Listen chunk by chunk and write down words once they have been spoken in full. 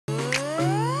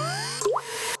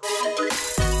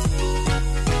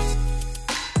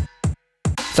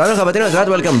सालों ख़वातीन हज़रात,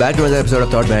 welcome back to another episode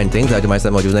of thought behind things. आज हमारे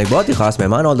साथ मौजूद है एक बहुत ही खास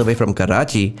मेहमान all the way from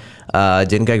Karachi,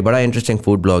 जिनका एक बड़ा इंटरेस्टिंग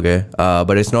फूड ब्लॉग है,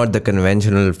 but it's not the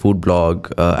conventional food blog.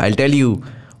 I will tell you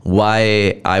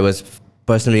why I was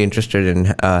personally interested in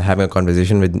having a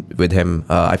conversation with him.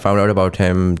 I found out about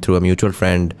him through a mutual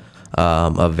friend,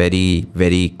 a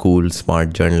very cool,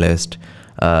 smart journalist.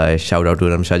 Shout out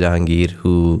to Jahangir,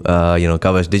 who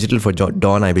covers digital for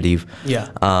Dawn, I believe.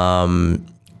 Yeah.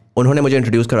 उन्होंने मुझे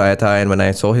introduce कराया था, and when I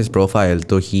saw his profile,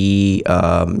 तो he,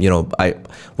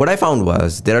 what I found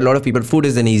was there are a lot of people. Food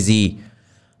is an easy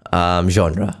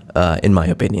genre, in my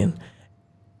opinion,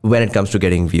 when it comes to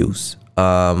getting views.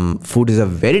 Food is a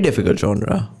very difficult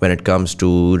genre when it comes to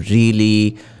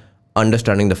really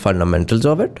understanding the fundamentals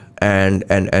of it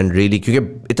and really,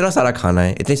 क्योंकि इतना सारा खाना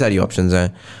है, इतनी सारी options हैं,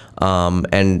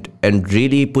 and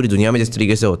really पूरी दुनिया में जिस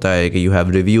तरीके से होता है कि you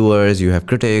have reviewers, you have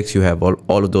critics, you have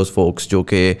all of those folks जो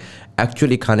कि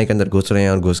actually खाने के अंदर घुस रहे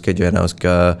हैं और घुस के जो है ना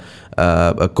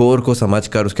उसका कोर को समझ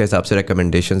कर उसके हिसाब से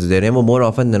recommendations दे रहे हैं. वो more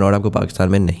often than not आपको पाकिस्तान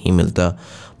में नहीं मिलता.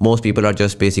 Most people are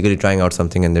just basically trying out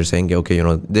something and they're saying okay,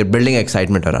 they're building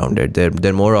excitement around it.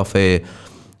 They're more of a,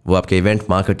 वो आपके इवेंट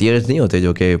मार्केटियर्स नहीं होते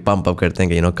जो कि पम्प अप करते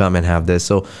हैं कि come and have this.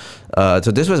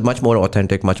 So this was much more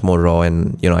authentic, much more raw,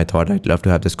 and I thought I'd love to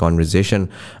have this conversation.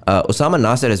 Osamah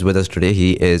Nasir is with us today.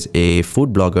 He is a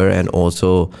food blogger and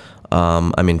also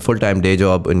full-time day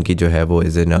job उनकी जो है वो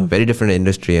is in a very different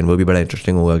industry, and वो भी बड़ा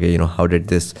interesting होगा कि how did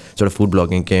this sort of food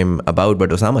blogging came about.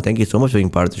 But Osama, thank you so much for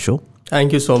being part of the show.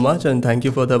 Thank you so much, and thank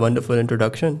you for the wonderful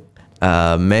introduction.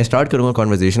 मैं start करूँगा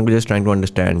conversation को just trying to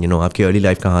understand, आपकी early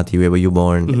life कहाँ थी, where were you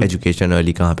born, education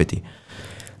early कहाँ पे थी?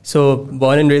 So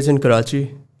born and raised in Karachi,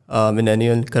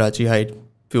 millennial Karachi height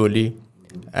purely,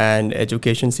 and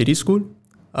education city school.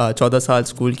 14 साल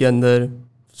स्कूल के अंदर,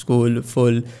 school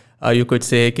full. You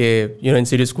could say कि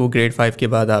in city school grade 5 के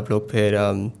बाद आप लोग फिर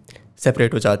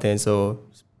separate हो जाते हैं, so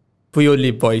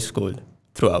purely boys school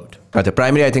throughout. अच्छा,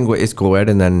 primary I think is co-ed,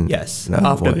 and then yes,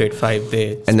 after grade 5 they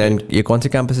and then ये कौन से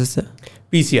campuses थे?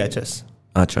 PCHS.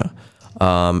 अच्छा,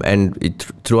 and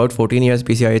throughout 14 years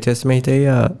PCHS में ही थे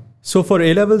या? So for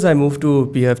A levels I moved to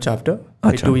PF chapter.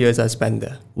 Like 2 years I spent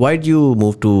there. Why did you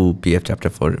move to PF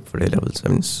chapter for A levels? I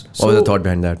mean, what was the thought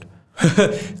behind that?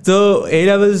 तो A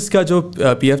levels का जो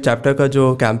PF chapter का जो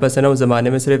campus है ना, उस ज़माने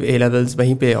में सिर्फ A levels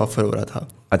वहीं पे ऑफर हो रहा था.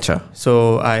 अच्छा. So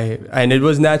and it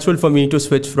was natural for me to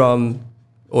switch from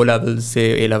O levels से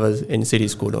A levels in city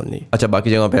school only. अच्छा,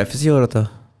 बाकी जगहों पे FSC हो रहा था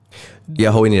या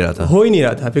हो ही नहीं रहा था? हो ही नहीं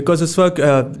रहा था, because उस वक्त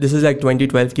this is like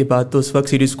 2012 की बात, तो उस वक्त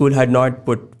city school had not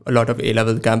put a lot of A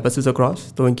level campuses across,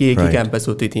 तो उनकी एक ही campus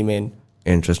होती थी main.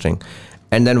 Interesting.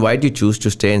 And then why did you choose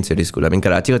to stay in city school? I mean,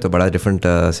 Karachi का तो बड़ा different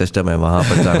system है वहाँ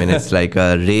पर. I mean, it's like a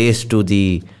race to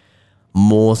the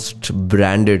most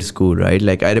branded school, right?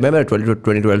 Like I remember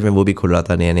 2012 में वो भी खुल रहा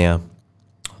था नया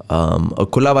और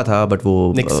खुला हुआ था, बट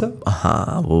वो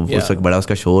हाँ वो उस वक्त बड़ा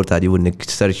उसका शोर था जी. वो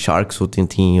निक्सर शार्क्स होती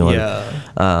थी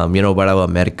और बड़ा वो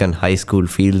अमेरिकन हाई स्कूल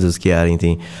फील्स उसकी आ रही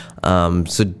थी.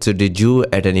 So did you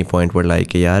at any point were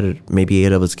like यार maybe A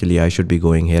levels के लिए I should be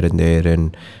going here and there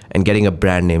and getting a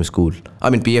brand name school? I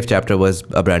mean PF chapter was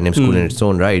a brand name school in its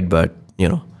own right, but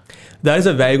That is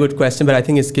a very good question, but I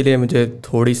think इसके लिए मुझे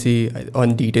थोड़ी सी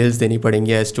on details देनी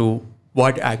पड़ेंगी as to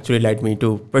what actually led me to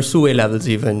pursue A levels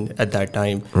even at that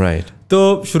time. Right. तो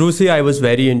शुरू से I was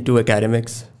very into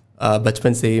academics.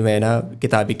 बचपन से ही मैं ना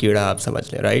किताबी कीड़ा आप समझ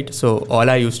लें, right? So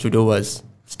all I used to do was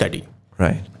study.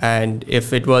 Right. And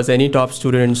if it was any top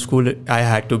student in school, I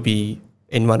had to be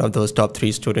in one of those top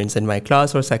 3 students in my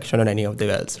class or section or any of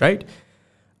the else, right?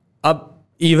 अब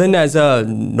even as a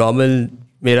normal,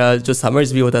 मेरा जो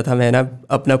summers भी होता था, मैं ना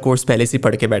अपना course पहले से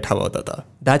पढ़ के बैठा हुआ होता था.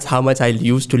 That's how much I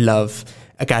used to love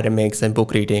academics and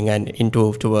book reading and into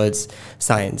towards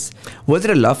science. Was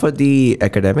it a love for the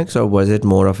academics or was it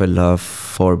more of a love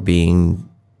for being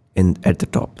at the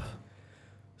top?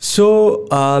 So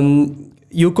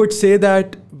you could say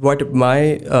that what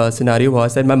my scenario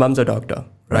was that my mom's a doctor,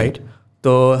 right?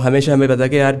 तो हमेशा हमें पता है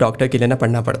कि यार doctor के लिए ना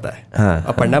पढ़ना पड़ता है.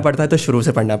 और पढ़ना पड़ता है तो शुरू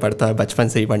से पढ़ना पड़ता है, बचपन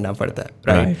से ही पढ़ना पड़ता है,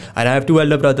 right? And I have 2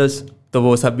 elder brothers, तो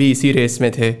वो सब भी इसी रेस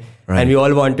में थे. And we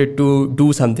all wanted to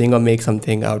do something और make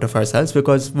something out of ourselves,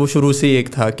 because वो शुरू से एक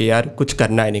था कि यार कुछ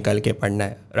करना है, निकल के पढ़ना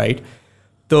है, राइट?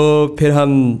 तो फिर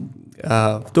हम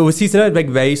तो उसी से ना like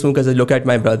very soon because look at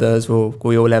my brothers, वो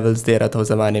कोई O levels दे रहा था उस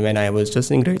ज़माने में, I was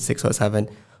just in grade 6 or 7,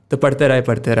 तो पढ़ते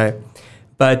रहे.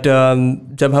 बट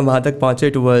जब हम वहाँ तक पहुँचे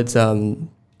towards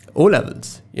O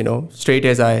levels, straight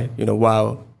A's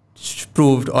wow,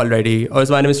 proved already. और उस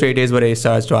ज़माने में straight A's were A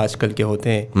stars जो आजकल के होते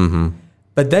हैं.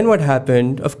 But then what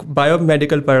happened,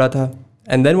 biomedical पढ़ रहा था,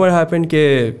 and then what happened कि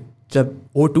जब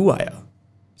O2 आया,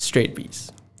 straight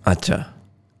B's. अच्छा.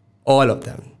 All of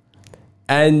them.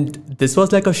 And this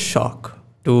was like a shock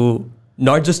to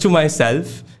not just to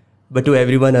myself but to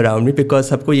everyone around me, because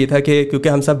सबको ये था कि क्योंकि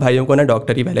हम सब भाइयों को ना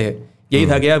डॉक्टर ही पहले यही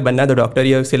था कि यार बनना तो डॉक्टर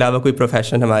ही है, उसके अलावा कोई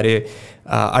प्रोफेशन हमारे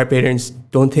our parents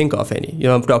don't think of any, you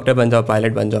know doctor बन जाओ,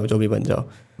 पायलट बन जाओ, जो भी बन जाओ.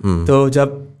 तो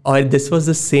जब और this was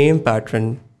the same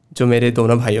pattern जो मेरे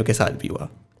दोनों भाइयों के साथ भी हुआ.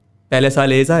 पहले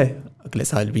साल एज आए, अगले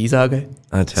साल बीज आ गए.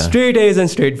 अच्छा. स्ट्रेट एज एंड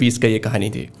स्ट्रेट बीज का ये कहानी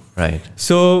थी. राइट.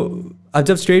 सो अब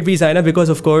जब स्ट्रेट बीज आए ना, because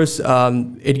of course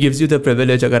it gives you the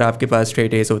privilege, अगर आपके पास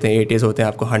स्ट्रेट एज होते हैं, 8 एज होते हैं,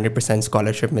 आपको 100%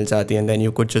 स्कॉलरशिप मिल जाती है, and then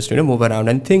you could just move around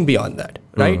and think beyond that,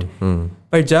 right.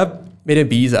 पर जब मेरे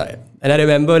बीज आए, and I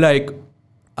remember like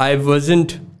I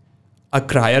wasn't a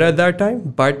क्रायर at that time,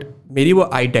 but मेरी वो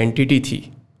आइडेंटिटी थी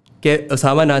कि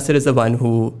Osama Nasir is the one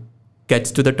who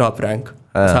gets to the top rank.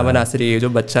 Osama Nasir ये जो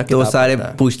बच्चा तो सारे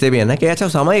पूछते भी है ना कि अच्छा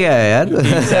ओसामा क्या है यार,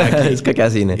 इसका क्या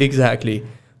सीन है. एग्जैक्टली.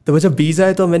 तो जब बीज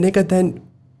आए तो मैंने कहा then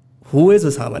who is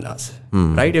Osama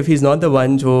Nasir, right. If he is not the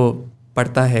one जो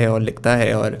पढ़ता है और लिखता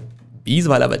है और बीज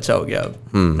वाला बच्चा हो गया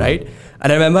अब, right.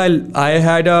 And I remember I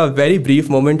had a very brief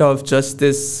moment of just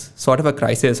this sort of a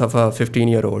crisis of a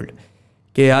 15-year-old.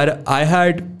 कि यार I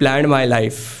had planned my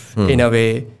life in a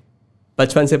way.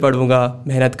 बचपन से पढ़ूंगा,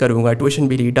 मेहनत करूंगा, ट्यूशन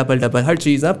भी ली, डबल हर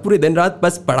चीज़ ना, पूरे दिन रात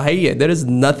बस पढ़ाई है. There is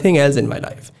nothing else in my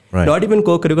life. Right. Not even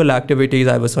co-curricular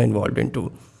activities I was so involved into.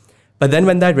 But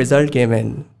then when that result came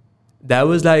in, that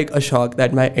was like a shock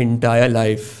that my entire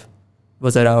life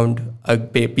was around a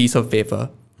piece of paper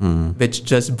which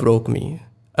just broke me.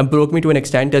 Broke me to an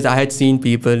extent as I had seen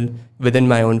people within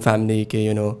my own family,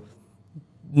 you know,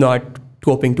 not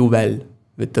coping too well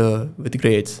with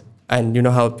grades, and you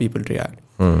know how people react.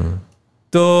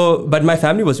 So, but my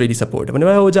family was really supportive. मैंने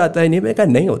कहा हो जाता है नहीं, मैंने कहा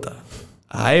नहीं होता.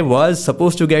 I was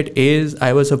supposed to get A's.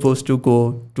 I was supposed to go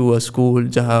to a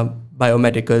school जहाँ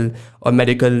biomedical or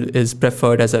medical is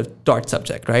preferred as a taught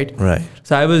subject, right? Right.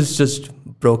 So I was just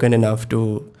broken enough to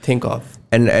think of.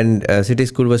 And city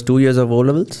school was 2 years of O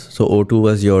levels, so O2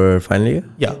 was your final year.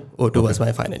 Yeah, O2 was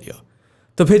my final year.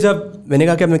 तो फिर जब मैंने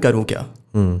कहा कि अब मैं करूँ क्या,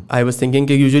 आई वॉज थिंकिंग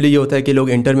कि यूजुअली ये होता है कि लोग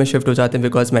इंटर में शिफ्ट हो जाते हैं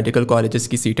बिकॉज मेडिकल कॉलेजेस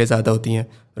की सीटें ज़्यादा होती हैं,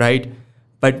 right.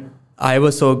 But I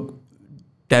was so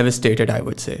devastated I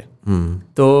would say.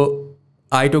 तो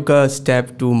आई टुक a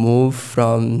step to move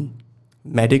from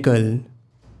medical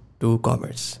to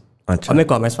commerce. अच्छा. और मैं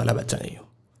कॉमर्स वाला बच्चा नहीं हूँ.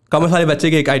 कॉमर्स वाले बच्चे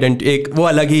की एक आइडेंटिटी, एक वो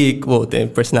अलग ही एक वो होते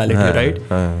हैं personality, right.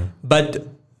 But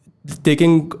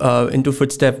taking into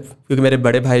footstep, क्योंकि मेरे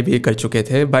बड़े भाई भी कर चुके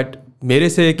थे, बट मेरे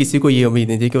से किसी को ये उम्मीद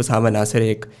नहीं थी कि ओसामा नासिर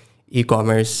एक ई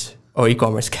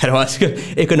कॉमर्स कह रहा हूँ आजकल,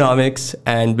 इकोनॉमिक्स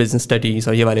एंड बिजनेस स्टडीज़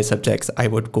और ये वाले subjects I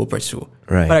would go pursue.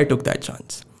 But I took that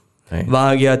chance.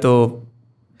 वहाँ गया तो,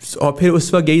 और फिर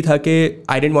उस वक्त यही था कि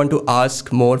आई dent want to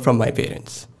ask more from my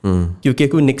parents, क्योंकि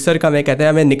कोई निक्सर का मैं कहता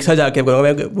है मैं निक्सर जाके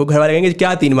करूँगा, वो घर वाले कहेंगे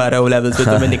क्या 3 मारा है वो लेवल से,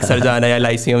 तो मैं निक्सर जाना है या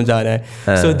लाइसियम जाना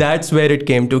है. So that's where it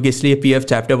came to, इसलिए PF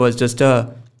chapter was just a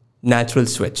natural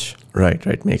switch.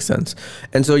 Right, makes sense.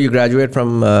 And so you graduate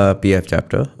from PF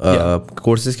chapter.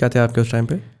 Courses क्या थे आपके उस टाइम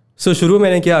पे? So शुरू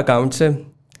मैंने किया अकाउंट से,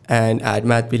 एंड एड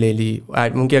मैथ भी ले ली.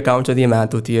 एड उनकी अकाउंट्स होती है,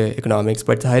 मैथ होती है, इकोनॉमिक्स,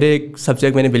 बट हर एक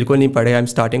सब्जेक्ट मैंने बिल्कुल नहीं पढ़े. I am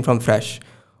starting from fresh,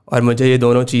 और मुझे ये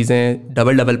दोनों चीज़ें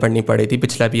डबल पढ़नी पड़ी थी,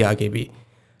 पिछला भी आगे भी.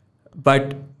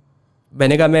 बट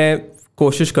मैंने कहा मैं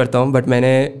कोशिश करता हूँ, बट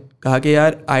मैंने कहा कि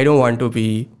यार I don't want to be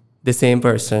the same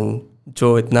person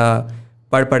जो इतना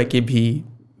पढ़ के भी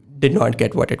did not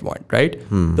get what it want, right?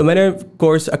 तो मैंने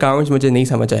कोर्स अकाउंट्स मुझे नहीं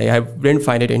समझ आया, आई didn't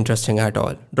find it interesting at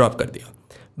all, drop कर दिया.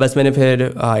 बस मैंने फिर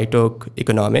आई टुक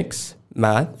इकोनॉमिक्स,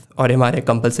 मैथ, और हमारे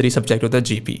कंपलसरी सब्जेक्ट होता है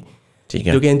GP, ठीक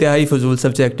है, जो कि इंतहाई फजूल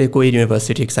सब्जेक्ट है, कोई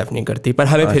यूनिवर्सिटी एक्सेप्ट नहीं करती, पर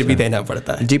हमें फिर भी देना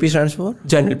पड़ता है. GP stands for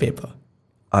general paper.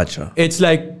 अच्छा. इट्स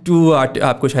लाइक 2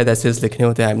 आपको शायद एसेस लिखने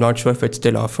होते हैं, I am not sure if it's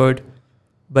still offered,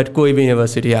 but कोई भी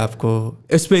यूनिवर्सिटी आपको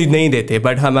इस पर नहीं देते,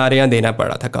 बट हमारे यहाँ देना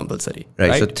पड़ा था कंपलसरी.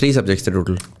 राइट. सो 3 सब्जेक्ट्स थे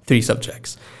टोटल. 3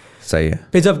 सब्जेक्ट्स. सही है.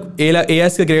 फिर जब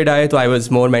AS के ग्रेड आए तो I was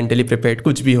more mentally prepared,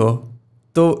 कुछ भी हो.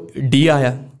 तो D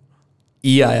आया,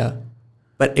 E आया,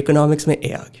 पर इकोनॉमिक्स में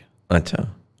A आ गया. अच्छा.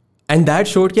 एंड दैट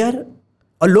शोड यार,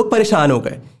 और लोग परेशान हो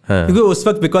गए, क्योंकि उस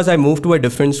वक्त because I move to a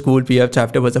different school, PF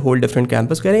chapter was a whole different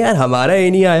campus, कह रहे हैं यार हमारा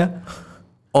A नहीं आया,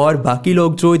 और बाकी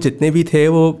लोग जो जितने भी थे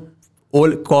वो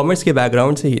ओल कॉमर्स के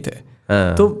बैकग्राउंड से ही थे.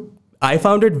 तो I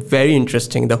found it very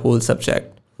interesting the whole subject.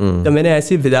 तो मैंने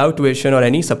ऐसे विदाउट ट्यूशन और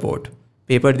एनी सपोर्ट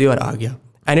पेपर दिया और आ गया.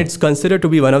 And it's considered to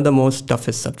be one of the most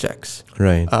toughest subjects.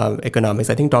 Economics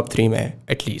I think top 3 में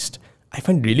एटलीस्ट. आई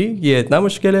फाइंड रियली ये इतना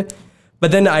मुश्किल है.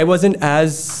 But then I wasn't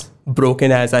as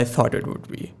broken as I thought it would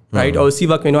be, right? और उसी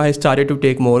वक्त आई started to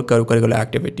take more curricular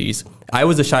activities. I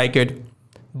was a shy kid.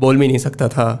 बोल भी नहीं सकता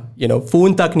था,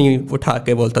 फ़ोन तक नहीं उठा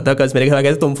के बोलता था, कस मेरे घर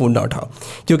कहते तुम फ़ोन ना उठाओ,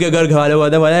 क्योंकि अगर घर वाले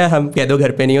बोलते बोला हम कह दो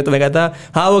घर पे नहीं हो, तो मैं कहता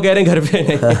हाँ वो कह रहे हैं घर पे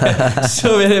नहीं।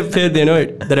 सो मेरे फिर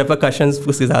द रेपरकशंस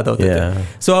उसके साथ होते थे।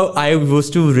 सो I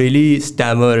was to really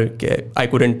stammer के I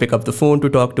couldn't pick up the phone to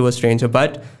talk to a stranger,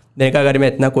 but मैंने कहा अगर मैं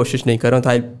इतना कोशिश नहीं कर रहा हूँ तो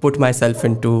I put my self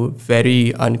in to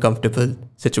very uncomfortable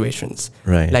situations,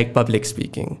 like public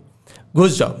speaking.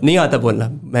 घुस जाओ, नहीं आता बोलना,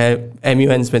 मैं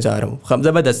MUNs में जा रहा हूँ,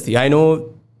 ज़बरदस्ती, I know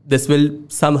this will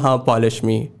some how polish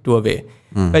me to a वे।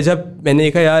 पर जब मैंने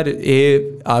देखा यार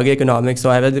ये आगे economics,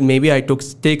 may B I took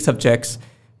take subjects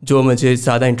जो मुझे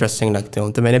ज़्यादा इंटरेस्टिंग लगते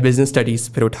हों, तो मैंने बिजनेस स्टडीज़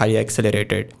फिर उठाई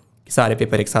एक्सेलरेटेड, सारे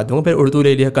पेपर एक साथ दूँगा, फिर उर्दू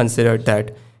ले लिया, considered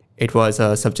that it was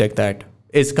a subject that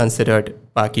is considered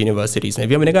बाकी यूनिवर्सिटीज़ में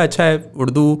भी। मैंने कहा अच्छा है,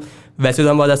 उर्दू वैसे तो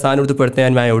हम बहुत आसान उर्दू पढ़ते हैं,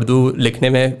 मैं उर्दू लिखने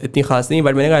में इतनी खास नहीं,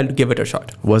 बट मैंने कहा I give it a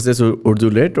shot. Was this Urdu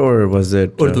lit or was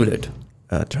it Urdu lit?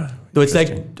 तो it's like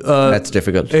that's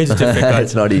difficult. It's difficult.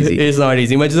 It's not easy. It's not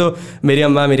easy. मुझे तो मेरी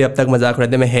अम्मा मेरी अब तक मजाक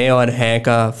उड़ाते हैं, मैं है और हैं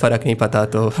का फ़र्क नहीं पता,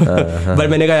 तो बट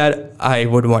मैंने कहा यार I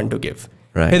would want to give.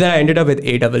 Right. Then I ended up with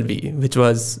ABB, which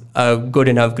was a good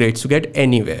enough grades to get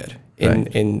anywhere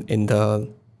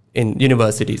in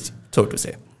universities, so to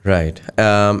say. Right.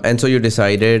 And so you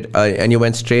decided, and you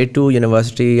went straight to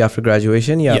university after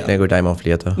graduation, या आपने कोई time off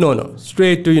लिया था? No,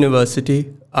 straight to university.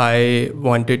 I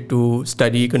wanted to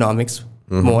study economics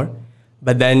more,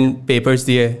 but then papers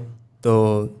दिए, तो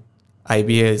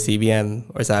IBA, CBM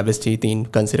और Szabist 3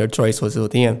 considered choices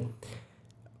होती हैं।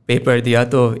 पेपर दिया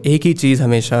तो एक ही चीज़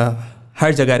हमेशा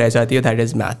हर जगह रह जाती है, that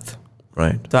is math.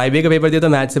 Right. तो IBA का पेपर दिया तो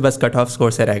मैथ से बस कट ऑफ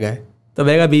स्कोर से रह गए, तो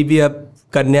मैंने कहा BBA अब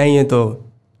करना ही है, तो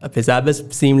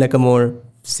Szabist seemed like a more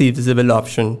feasible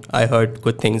option. I heard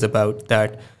good things about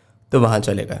that, तो वहाँ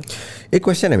चले गए। एक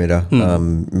क्वेश्चन है मेरा,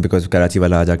 बिकॉज कराची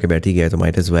वाला आ जाके बैठ ही गया, तो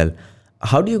might as well,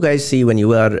 how do you guys see when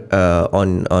you are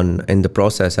on in the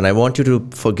process, and I want you to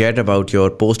forget about your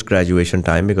post graduation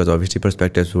time because obviously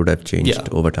perspectives would have changed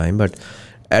over time, but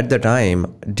at the time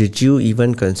did you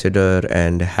even consider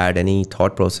and had any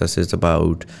thought processes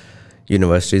about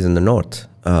universities in the north?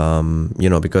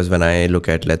 Because when I look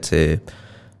at, let's say,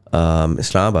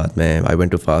 Islamabad, I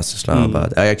went to FAST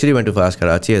Islamabad. I actually went to FAST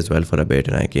Karachi as well for a bit,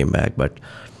 and I came back. But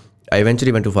I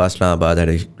eventually went to FAST Islamabad. I had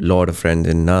a lot of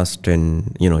friends in NUST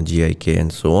and GIK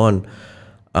and so on.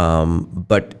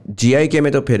 But GIK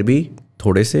में तो फिर भी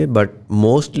थोड़े से, but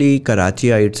mostly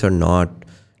Karachiites are not.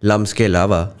 LUMS के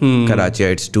अलावा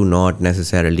Karachiites do not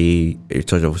necessarily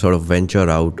sort of venture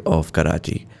out of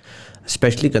Karachi,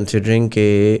 especially considering कि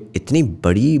इतनी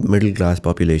बड़ी middle class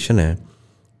population है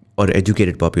और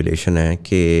educated population है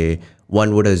कि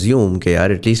one would assume कि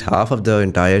यार at least half of the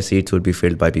entire seats would be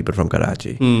filled by people from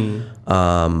Karachi.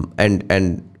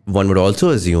 And one would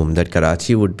also assume that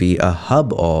Karachi would be a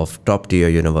hub of top tier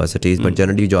universities, but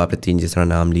generally जो आपने 3 जिस तरह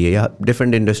नाम लिए, या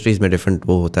different industries में different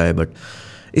वो होता है, but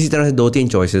इसी तरह से 2-3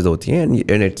 choices होती हैं,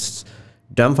 and it's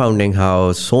dumbfounding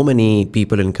how so many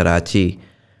people in Karachi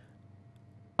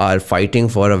are fighting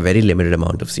for a very limited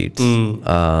amount of seats,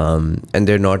 and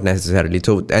they're not necessarily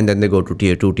so, and then they go to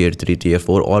tier 2, tier 3, tier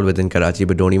 4, all within Karachi,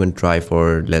 but don't even try for,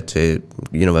 let's say,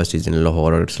 universities in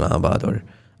Lahore or Islamabad or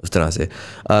उस तरह से.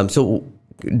 So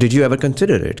did you ever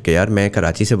consider it कि यार मैं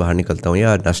कराची से बाहर निकलता हूँ,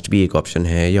 या नस्ट भी एक ऑप्शन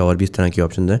है, या और भी इस तरह की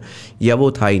ऑप्शन है, या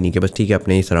वो था ही नहीं कि बस ठीक है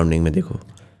अपने ही सराउंडिंग में देखो?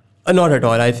 Not at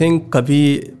all. I think कभी,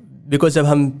 बिकॉज जब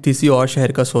हम किसी और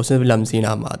शहर का सोचते हैं LUMS ही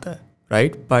नाम आता है,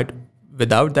 राइट, बट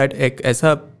विदाउट दैट एक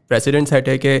ऐसा प्रेसिडेंट सेट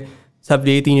है कि सब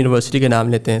ये 3 यूनिवर्सिटी के नाम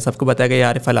लेते हैं, सबको पता है कि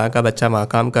यार फ़लाँ का बच्चा वहाँ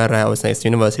काम कर रहा है, उसने इस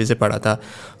यूनिवर्सिटी से पढ़ा था,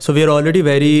 so we are already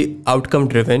very outcome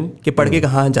driven कि पढ़ के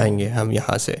कहाँ जाएंगे हम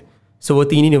यहाँ से। सो वो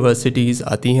 3 यूनिवर्सिटीज़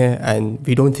आती हैं, and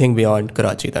we don't think beyond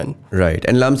Karachi then. Right.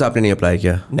 And LUMS आपने नहीं अप्लाई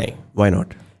किया? नहीं। Why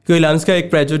not? क्योंकि LUMS का एक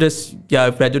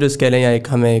प्रेजुडिस कह लें, या एक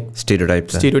हमें एक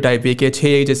स्टीरियोटाइप है कि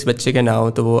 6 जिस बच्चे के ना हो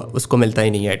तो वो उसको मिलता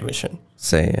ही नहीं है एडमिशन।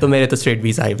 सही है। तो मेरे तो स्ट्रेट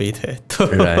वीज़ा आए हुए थे,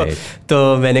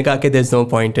 तो मैंने कहा कि there is no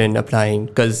point in applying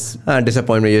because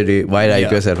disappointment, why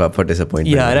right yourself up for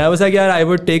disappointment? यार आई वाज लाइक यार I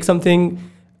would take something,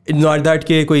 not that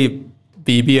कि कोई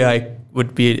BBA I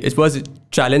would be, it was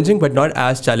challenging but not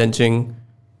as challenging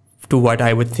to what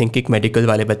I would think एक medical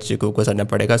वाले बच्चे को गुजरना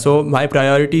पड़ेगा। सो माई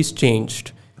priorities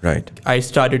changed. Right. I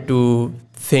started to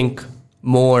think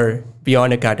more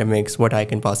beyond academics, what I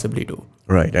can possibly do.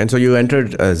 Right. And so you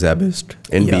entered Szabist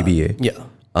in BBA. Yeah.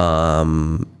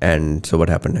 And so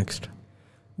what happened next?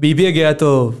 BBA गया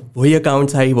तो वही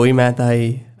accounts आई, वही math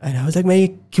I, and I was like मैं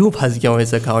ये क्यों फंस गया हूँ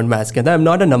इस account maths के अंदर?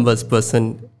 I'm not a numbers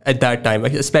person at that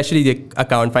time, especially the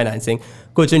account financing.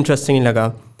 कुछ interesting नहीं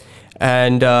लगा.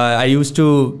 And I used to,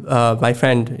 my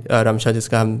friend Ramsha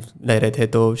जिसका हम ले रहे थे,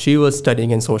 तो she was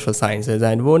studying in social sciences,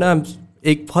 and वो ना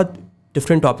एक बहुत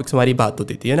डिफरेंट टॉपिक्स हमारी बात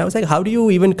होती थी, and I was like how do you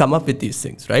even come up with these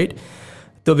things, right?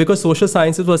 तो because social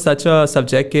sciences was such a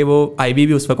subject कि वो IB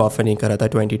भी उस वक्त ऑफर नहीं कर रहा था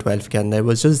 2012 के अंदर.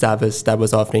 Was just Szabist that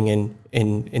was offering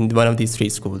in one of these 3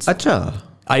 schools. अच्छा.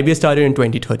 IB started in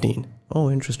 2013. Oh,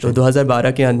 interesting. तो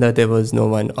 2012 के अंदर there was no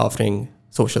one offering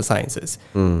social sciences.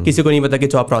 किसी को नहीं पता कि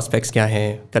जॉब प्रॉस्पेक्ट्स क्या हैं,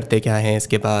 करते क्या हैं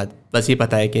इसके बाद. बस ये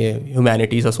पता है कि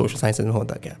ह्यूमैनिटीज़ और सोशल साइंसेज में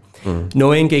होता क्या.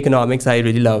 नोइंग कि इकोनॉमिक्स आई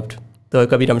रियली लव्ड. तो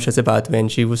कभी रमशा से बात हुई and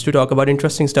she used to talk about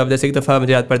interesting stuff. जैसे एक दफ़ा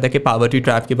मुझे याद पड़ता है कि पावर्टी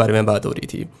ट्रैप के बारे में बात हो रही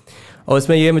थी, और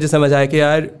उसमें ये मुझे समझ आया कि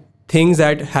यार things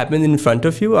that happen in front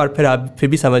of you, और फिर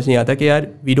भी समझ नहीं आता कि यार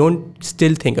we don't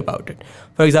still think about it.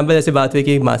 For example जैसे बात हुई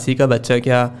कि मासी का बच्चा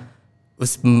क्या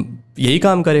उस यही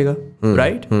काम करेगा,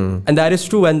 right? And that is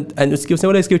true. And उसकी उसने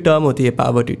बोला इसकी टर्म होती है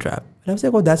poverty trap. And I was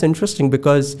like oh that's interesting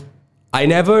because I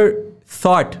never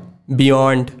thought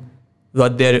beyond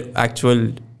what their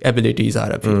actual abilities are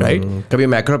up here, right? कभी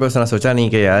मैक्रो पे उसने सोचा नहीं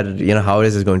कि यार you know how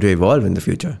is this going to evolve in the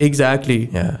future? Exactly.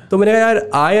 Yeah. तो मैंने कहा यार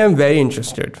I am very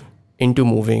interested into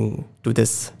moving to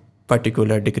this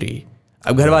particular degree.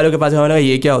 अब घर वालों के पास मैंने कहा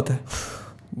ये क्या होता है,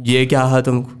 ये क्या है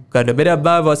तुम कर रहे. मेरे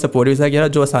अब्बा बहुत सपोर्टिव था कि यार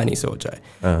जो आसानी से हो जाए,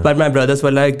 पर माई ब्रदर्स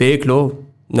वाला एक देख लो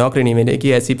नौकरी नहीं मिलेगी,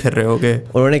 ऐसे ही फिर रहे होगे.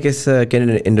 उन्होंने किन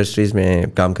इंडस्ट्रीज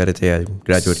में काम करे थे या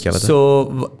ग्रेजुएट किया था?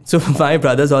 So my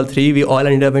brothers all 3 we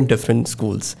all ended up in different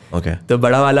schools. Okay. तो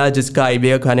बड़ा वाला जिसका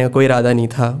IB का खाने का कोई इरादा नहीं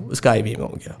था उसका IB में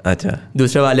हो गया. अच्छा.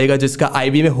 दूसरे वाले का जिसका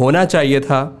IB में होना चाहिए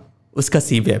था उसका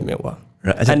CBM में हुआ.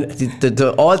 So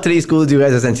all 3 schools you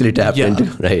guys essentially tapped into,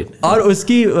 right? और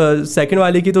उसकी सेकंड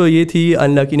वाले की तो ये थी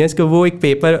अनलकीनेस कि वो एक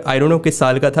पेपर आई डोंट नो किस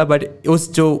साल का था, बट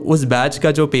उस बैच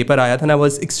का जो पेपर आया था ना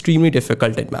was extremely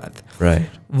difficult in math.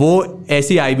 Right. वो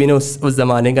ऐसी IB ने उस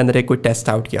ज़माने के अंदर एक कोई टेस्ट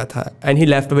आउट किया था and he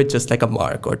left with just like a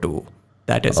mark और 2.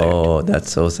 That is it. Oh,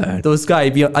 that's so sad. तो उसका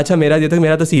IB अच्छा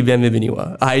मेरा तो CBM में भी नहीं हुआ.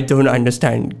 आई डोंट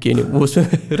अंडरस्टैंड कि वो उसमें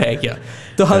रह गया.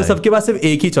 तो हम सबके पास सिर्फ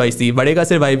एक ही चॉइस थी. बड़े का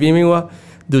सिर्फ IB में हुआ,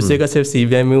 दूसरे का सिर्फ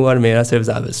CBM में हुआ, और मेरा सिर्फ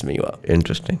Szabist में हुआ.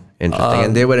 Interesting.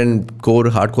 And they were in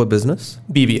hardcore business?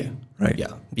 BBA. Right.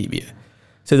 Yeah, BBA.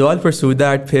 So they all pursued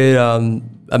that. फिर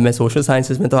अब मैं social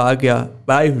sciences में तो आ गया,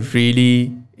 but I really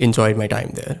enjoyed my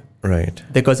time there. Right.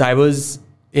 Because I was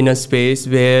in a space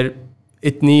where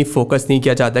इतनी focus नहीं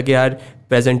किया जाता कि यार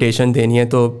प्रेजेंटेशन देनी है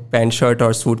तो पैंट शर्ट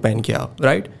और सूट पहन के आओ,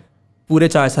 राइट? पूरे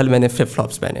 4 साल मैंने फ्लिप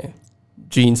फ्लॉप्स पहने,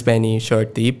 जीन्स पहनी, शर्ट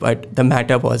थी, but the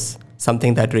matter was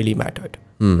something that really mattered,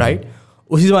 right?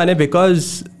 उसी ज़माने बिकॉज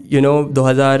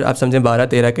 2000 आप समझें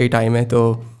 12-13 का ही टाइम है,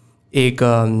 तो एक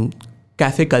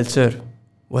cafe culture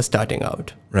was starting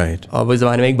out, right? और उस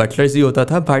ज़माने में एक बटलर्स ही होता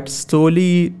था, बट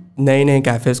स्लोली नए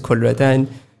कैफ़ेज़ खुल रहे थे. एंड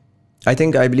I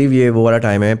believe ये वो वाला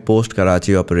टाइम है post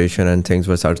Karachi operation and things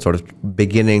were sort of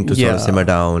beginning to sort of simmer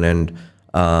down and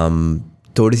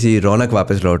थोड़ी सी रौनक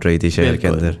वापस लौट रही थी शहर के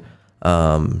अंदर.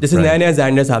 जैसे नया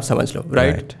Xanders आप समझ लो,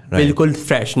 राइट? बिल्कुल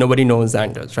fresh, nobody knows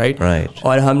Xanders, right?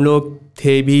 और हम लोग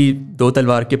थे भी 2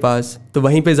 तलवार के पास, तो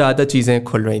वहीं पे ज़्यादा चीज़ें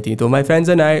खुल रही थी. तो माई फ्रेंड्स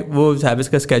एंड आई, वो Szabist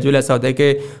का स्केड्यूल ऐसा होता है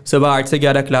कि सुबह 8 से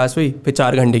 11 क्लास हुई, फिर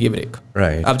 4 घंटे की ब्रेक.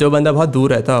 राइट. अब जो बंदा बहुत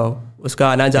दूर रहता हो उसका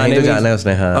आना जाने तो जाना है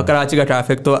उसने, हाँ. और कराची का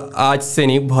ट्रैफिक तो आज से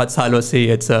नहीं बहुत सालों से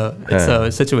इट्स अ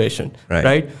सिचुएशन,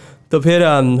 राइट? तो फिर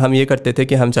हम ये करते थे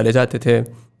कि हम चले जाते थे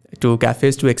to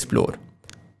cafes to explore.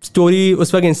 Story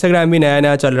उस वक्त इंस्टाग्राम भी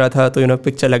नया चल रहा था, तो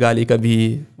पिक्चर लगा ली, कभी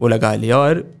वो लगा लिया,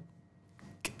 और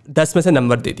 10 में से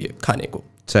नंबर दे दिए खाने को.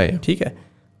 सही, ठीक है?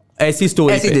 ऐसी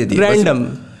स्टोरी ऐसी दे दी, रैंडम,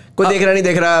 कोई देख रहा नहीं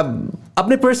देख रहा,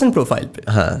 अपने पर्सनल प्रोफाइल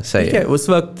पे. हाँ, सही है. उस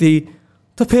वक्त थी.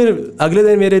 तो फिर अगले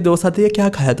दिन मेरे दोस्त आते, ये क्या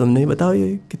खाया तुमने, बताओ ये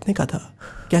कितने का था,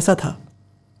 कैसा था?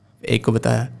 एक को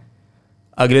बताया.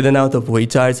 अगले दिन आओ तो वही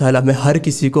 4 साल. अब मैं हर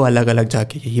किसी को अलग अलग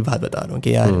जाके यही बात बता रहा हूँ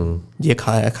कि यार ये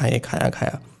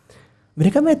खाया. मैंने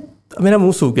कहा मेरा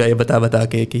मुंह सूख गया ये बता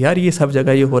के कि यार ये सब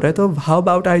जगह ये हो रहा है, तो how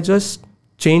about I just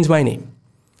change my name,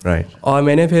 right? और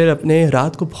मैंने फिर अपने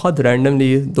रात को बहुत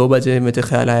रैंडमली 2 बजे मुझे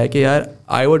ख्याल आया कि यार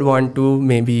I would want to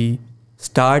may be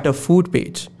start a food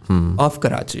page of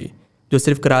Karachi, जो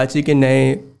सिर्फ कराची के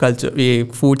नए कल्चर, ये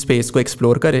फूड स्पेस को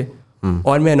एक्सप्लोर करे.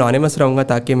 और मैं अनोनिमस रहूँगा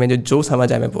ताकि मैं जो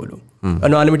समझ आए मैं बोलूँ.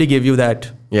 Anonymity give you that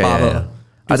power.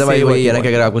 Otherwise वही है ना कि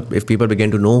अगर आपको, if people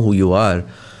begin to know who you are,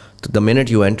 so the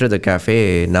minute you enter the cafe,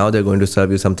 now they're going to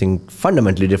serve you something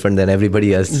fundamentally different than everybody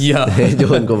else. जो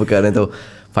उनको वो कर रहे हैं, तो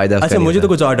फायदा. अच्छा, मुझे तो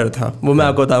कुछ ऑर्डर था, वो मैं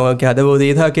आपको बताऊंगा क्या था. वो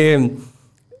ये था कि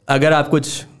अगर आप कुछ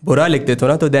बुरा लिख देते हो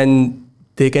ना, तो then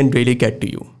they can really get to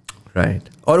you.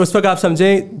 Right. और उस वक्त आप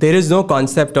समझें, there is no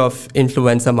concept of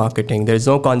influencer marketing, there is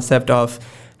no concept of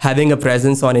having a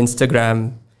presence on Instagram.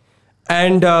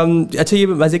 And अच्छा, ये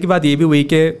मज़े की बात ये भी हुई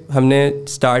कि हमने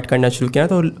स्टार्ट करना शुरू किया,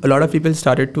 तो a lot of people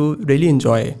started to really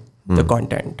enjoy the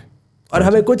content. और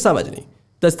हमें कुछ समझ नहीं,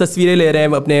 10 तस्वीरें ले रहे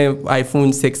हैं अपने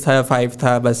iPhone 6 था 5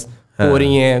 था बस हो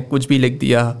रही हैं कुछ भी लिख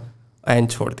दिया एंड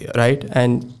छोड़ दिया right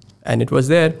and it was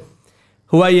there.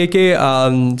 हुआ ये कि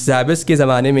ज़ाबिस्ट के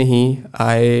ज़माने में ही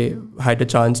I had a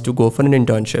chance to go for an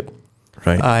internship.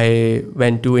 I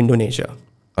went to Indonesia.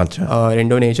 अच्छा. और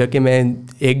इंडोनेशिया के मैं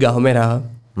एक गांव में रहा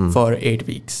for 8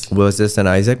 weeks. Was this an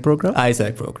ISAC program?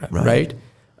 ISAC program, right?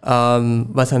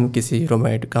 बस हम किसी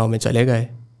रोमेट गांव में चले गए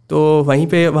तो वहीं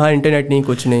पे वहाँ इंटरनेट नहीं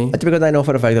कुछ नहीं. Because I know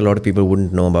for a fact a lot of people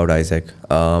wouldn't know about ISAC.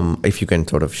 If you can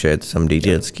sort of share some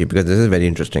details, because this is very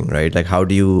interesting, right? Like how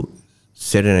do you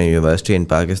sit in a university in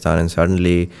Pakistan and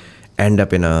suddenly end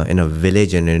up in a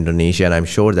village in Indonesia? And I'm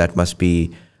sure that must be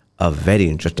a very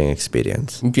interesting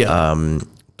experience. Yeah.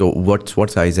 So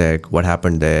what's ISAC? What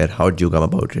happened there? How did you come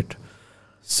about it?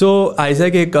 So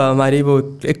ISAC एक हमारी वो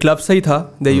एक club से ही था.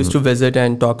 They used to visit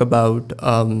and talk about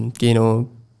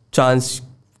chance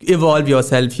evolve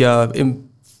yourself here,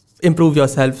 improve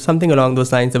yourself, something along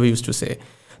those lines that we used to say.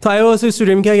 So I also used to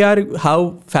dream कि यार how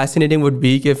fascinating would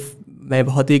be if मैं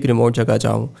बहुत ही एक remote जगह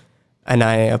जाऊँ and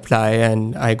I apply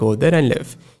and I go there and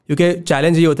live. क्योंकि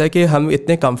challenge ये होता है कि हम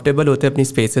इतने comfortable होते हैं अपनी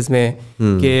spaces में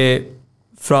कि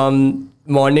from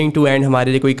मॉर्निंग टू एंड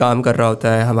हमारे लिए कोई काम कर रहा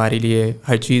होता है हमारे लिए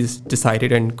हर चीज़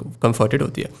डिसाइडेड एंड कंफर्टेड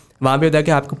होती है. वहाँ पे होता है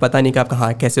कि आपको पता नहीं कि आप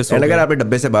कहाँ कैसे सो. अगर आप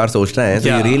डब्बे से बाहर सोचना है, so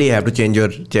you really have to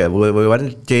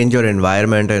change your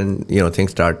environment and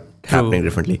things start happening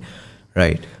differently,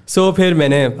 right? So फिर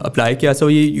मैंने अप्लाई किया. So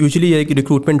ये यूजुअली ये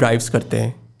रिक्रूटमेंट ड्राइव्स करते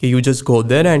हैं कि you just go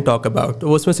there and talk about. तो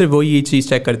उसमें सिर्फ वो ये चीज़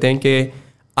चेक करते हैं कि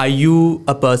are you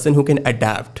a person who can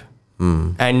adapt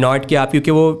and not कि आप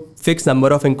क्योंकि वो फिक्स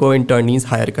नंबर ऑफ इनको इंटर्नीज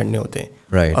हायर करने होते हैं.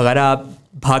 Right. अगर आप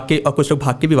भाग के और कुछ लोग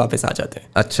भाग के भी वापस आ जाते हैं.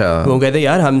 अच्छा. वो कहते हैं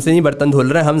यार हमसे नहीं बर्तन धुल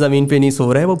रहा है हम ज़मीन पे नहीं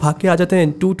सो रहे हैं. वो भाग के आ जाते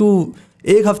हैं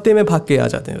एक हफ्ते में भाग के आ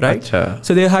जाते हैं. Right.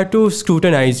 So they had to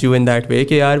scrutinise you in that way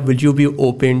कि यार will you be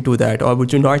open to that और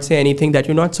would you not say anything that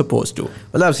you not suppose to.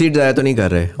 मतलब आप सीट ज़ाया तो नहीं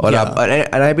कर रहे और आप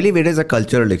and I believe it is a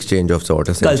cultural exchange of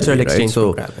sorts. Cultural exchange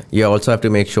program. So you also have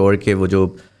to make sure कि वो जो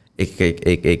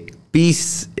एक पीस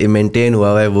मेंटेन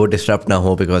हुआ है वो डिस्टर्ब ना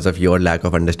हो because of your lack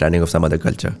of understanding of some other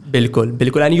culture. बिल्कुल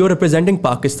बिल्कुल. And you are representing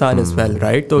Pakistan as well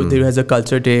right. तो there has a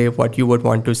culture day what you would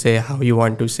want to से हाउ यू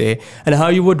वांट टू से and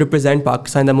how you would represent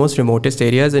Pakistan the most remotest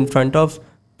areas in front of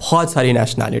बहुत सारी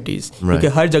nationalities क्योंकि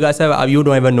हर जगह से you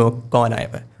don't even know कौन आया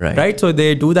है. Right. So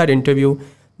they do that interview.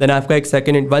 Then आपका एक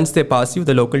second once they pass you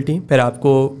the local team फिर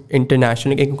आपको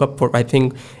इंटरनेशनल एक आई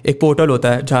थिंक एक पोर्टल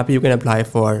होता है जहाँ पे you can apply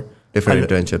for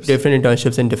different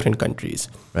internships in different countries.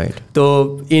 Right. So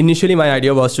initially my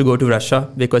idea was to go to Russia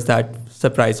because that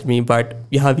surprised me. But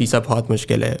यहाँ visa बहुत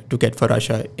मुश्किल है to get for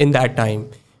Russia in that time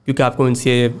क्योंकि आपको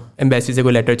उनसे embassy से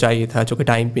कोई letter चाहिए था जो कि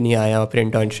टाइम पे नहीं आया और फिर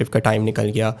इंटर्नशिप का टाइम निकल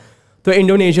गया. तो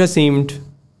Indonesia seemed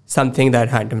something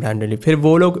that happened randomly. फिर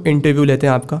वो लोग इंटरव्यू लेते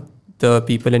हैं आपका the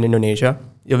people in Indonesia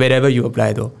wherever you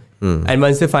apply though. And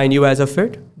once they find you as a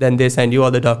fit, then they send you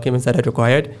all the documents that are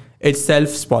required. It's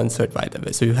self-sponsored, by the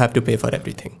way, so you have to pay for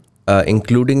everything.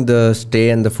 Including the stay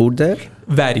and the food there?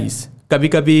 Varies. कभी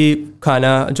कभी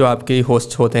खाना जो आपके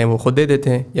host होते हैं वो खुद दे देते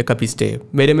हैं या कभी स्टे.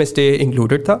 मेरे में स्टे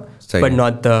इंक्लूडेड था but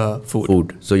not the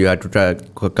food. So you had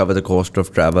to cover the cost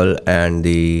of travel and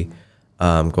the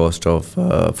cost of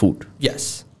food.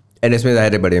 Yes. And इसमें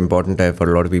ज़ाहिर है बड़े इंपॉर्टेंट है फॉर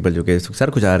लॉट ऑफ पीपल जो कि सर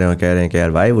कुछ आ रहे हैं कह रहे हैं कि यार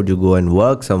why would you go and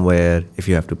work somewhere if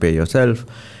you have to पे your self.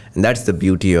 And that's the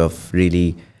beauty of really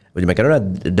जो मैं कह रहा हूँ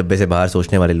ना डब्बे से बाहर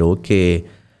सोचने वाले लोग कि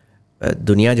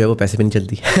दुनिया जो है वो पैसे पे नहीं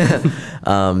चलती.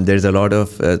 There is a lot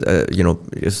of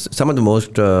some of the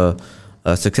most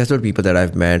successful people that I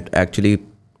have met actually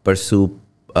pursue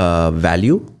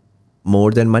value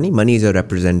more than money. Money is a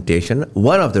representation,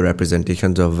 one of the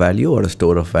representations of value or a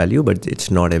store of value, but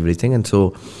it's not everything. And so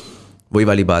वही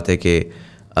वाली बात है कि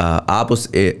आप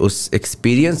उस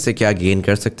experience से क्या gain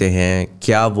कर सकते हैं,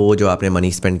 क्या वो जो आपने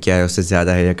मनी स्पेंड किया है उससे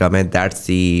ज़्यादा है या कम है. That's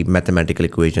the mathematical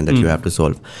equation that you have to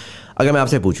solve. अगर मैं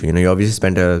आपसे पूछूँ you obviously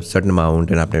spend a certain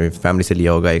amount and आपने फैमिली से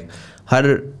लिया होगा. एक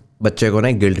हर बच्चे को ना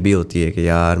एक गिल्ट भी होती है कि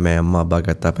यार मैं अम्मा अब्बा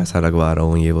का इतना पैसा लगवा रहा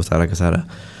हूँ ये वो सारा का सारा.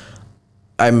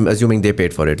 I'm assuming they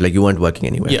paid for it, like you weren't working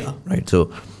anywhere. Yeah. Right. So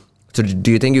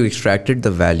do you think you extracted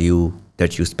the value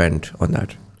that you spent on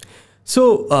that? So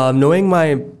knowing my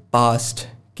past,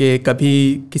 कि कभी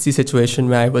किसी situation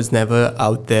में I was never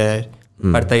out there,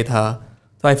 पढ़ता ही था.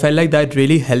 So I felt like that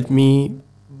really helped me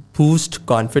boost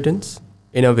confidence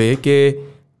in a way कि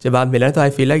जब आप मिला तो I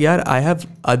feel like यार I have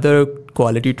other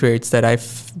quality traits that I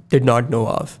did not know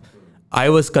of. I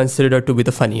was considered to be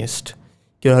the funniest.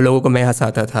 कि लोगों को मैं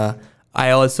हंसाता था. I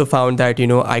also found that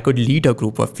I could lead a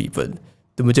group of people.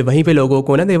 तो मुझे वहीं पे लोगों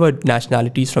को ना they were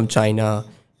nationalities from China,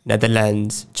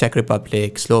 Netherlands, Czech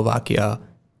Republic, Slovakia,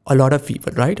 a lot of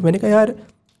people, right? मैंने कहा यार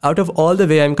out of all the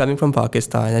way I'm coming from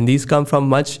Pakistan, and these come from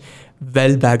much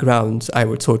well backgrounds, I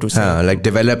would so to say. Like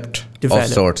developed of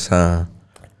sorts.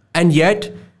 And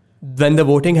yet, when the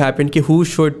voting happened, who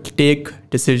should take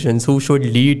decisions, who should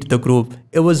lead the group,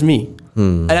 it was me.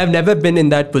 And I've never been in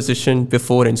that position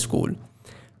before in school.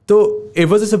 So it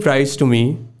was a surprise to me.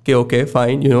 Okay,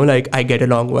 fine, like I get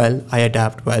along well, I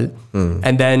adapt well.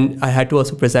 And then I had to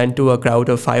also present to a crowd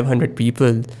of 500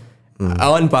 people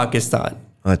on Pakistan.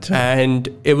 Achha. And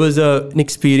it was an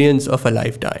experience of a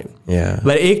lifetime. Yeah.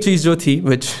 But एक चीज़ जो थी,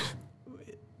 which,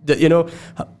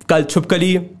 कल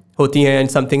छुपकली होती हैं,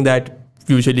 and something that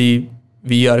usually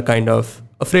we are kind of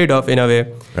afraid of in a way.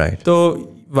 Right. तो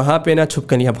वहाँ पे ना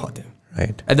छुपकलियाँ बहुत हैं.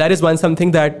 Right. And that is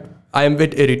something that I am a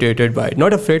bit irritated by.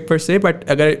 Not afraid per se, but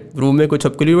अगर room में कोई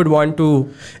छुपकली would want to.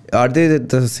 Are they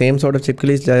the same sort of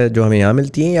छिपकलीज जो हमें यहाँ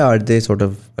मिलती हैं, या are they sort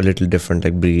of a little different,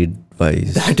 like breed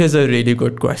wise? That is a really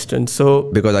good question. So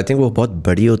because I think वो बहुत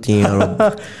बड़ी होती हैं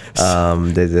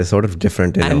और they're sort of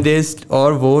different. And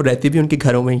और वो रहती भी उनके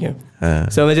घरों में ही हैं.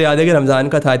 So मुझे याद है कि रमज़ान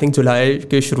का था, I think जुलाई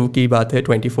के शुरू की बात है,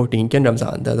 2014 के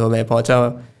रमज़ान था. तो मैं पहुँचा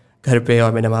घर पे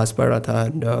और मैं नमाज़ पढ़ रहा था.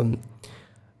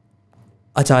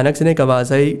 अचानक से एक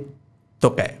आवाज़ आई, तो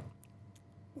क्या है?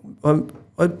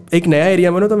 और एक नया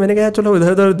एरिया में, तो मैंने कहा चलो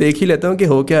इधर उधर देख ही लेता हूँ कि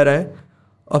हो क्या रहा है.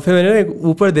 और फिर मैंने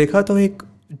ऊपर देखा तो एक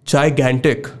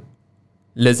gigantic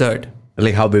lizard.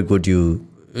 Like how big would you?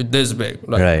 This big.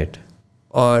 Like, right.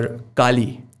 और काली.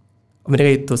 मैंने कहा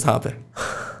ये तो सांप है.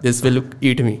 This will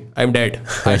eat me. I'm dead.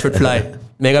 I should fly.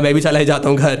 मैंने कहा मैं भी चला ही जाता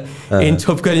हूँ घर. इन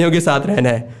छुपकलियों के साथ रहना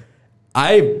है.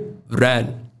 I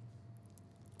ran.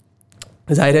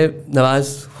 ज़ाहिर है नमाज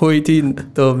हुई थी,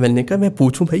 तो मैंने कहा मैं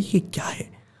पूछूं भाई ये क्या है.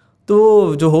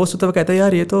 तो जो होस्ट होता है वो कहता है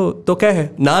यार ये तो क्या है,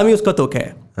 नाम ही उसका तो क्या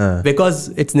है, because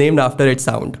it's named after it's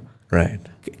sound. Right.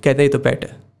 कहते हैं तो पेट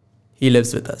है, ही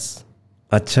लिव्स विद अस.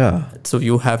 अच्छा. So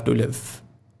you have to live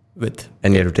with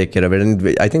and you have to take care of it.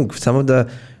 And I think some of the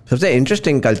सबसे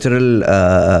interesting cultural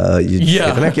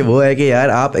इतना कि वो है कि यार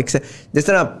आप जिस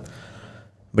तरह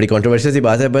बड़ी कॉन्ट्रोवर्शियल सी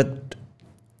बात है, बट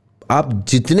आप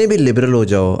जितने भी लिबरल हो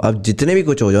जाओ, आप जितने भी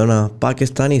कुछ हो जाओ ना,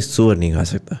 पाकिस्तानी सूअर नहीं खा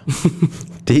सकता.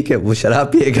 ठीक है, वो शराब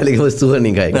पिएगा लेकिन वो सूअर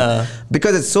नहीं खाएगा,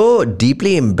 because it's so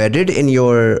deeply embedded in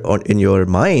your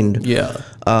mind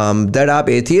that आप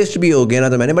एथियस्ट भी हो गए ना.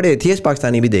 तो मैंने बड़े एथियस्ट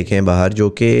पाकिस्तानी भी देखे हैं बाहर जो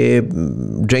कि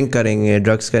ड्रिंक करेंगे,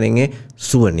 ड्रग्स करेंगे,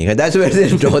 सूअर नहीं खाएगा. That's where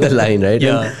they draw the line, right.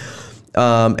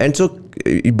 And so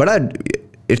बड़ा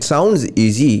इट साउंड्स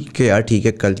ईजी कि यार ठीक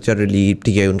है कल्चरली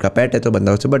ठीक है उनका पेट है तो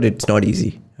बंदा उससे, but it's not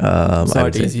easy.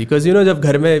 Not easy because जब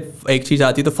घर में एक चीज़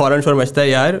आती है तो फ़ौरन शोर मचता है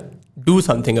यार do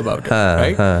something about it,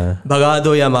 right. भगा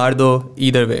दो या मार दो,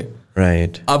 ईदर वे.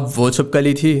 राइट. अब वो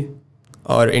छुपकली थी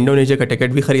और इंडोनेशिया का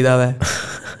टिकट भी ख़रीदा हुआ है.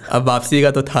 अब वापसी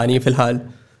का तो था नहीं फ़िलहाल.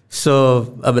 सो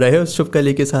अब रहे उस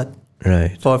छुपकली के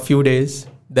साथ फॉर फ्यू डेज.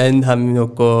 देन हम लोग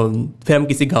को फिर हम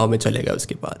किसी गांव में चले गए.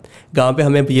 उसके बाद गांव पे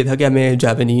हमें ये था कि हमें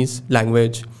जापानीज़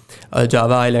लैंग्वेज,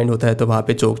 जावा आइलैंड होता है तो वहाँ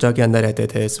पे चोकचा के अंदर रहते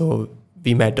थे. So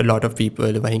we met a lot of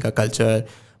people. वहीं का कल्चर,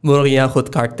 मुर्गियाँ खुद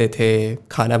काटते थे,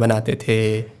 खाना बनाते थे.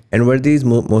 And were these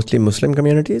mostly Muslim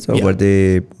communities और वर दे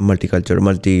मल्टीकल्चर,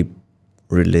 मल्टी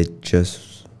रिलीजियस?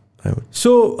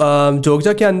 So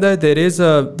जोगजा के अंदर there is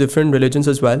different religions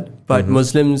as well, but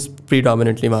Muslims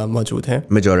predominantly वहाँ मौजूद हैं.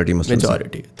 Majority Muslims.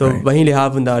 Majority. तो वहीं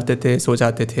लिहाफ उतारते थे, सो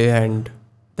जाते थे, and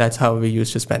that's how we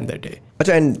used to spend the day.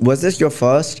 अच्छा, and was this your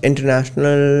first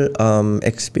international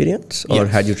experience, or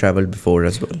had you traveled before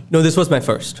as well? No, this was my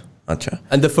first. अच्छा.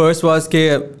 And the first was कि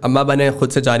अम्मा बने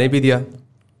खुद से जाने भी दिया,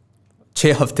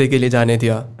 6 हफ्ते के लिए जाने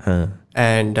दिया.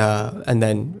 And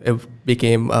then it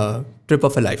became a trip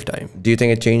of a lifetime. Do you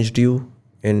think it changed you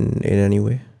in any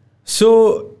way? So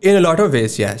in a lot of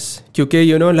ways, yes. क्योंकि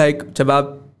like जब आप,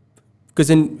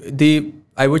 because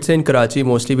I would say in Karachi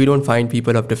mostly we don't find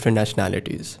people of different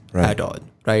nationalities at all,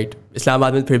 right?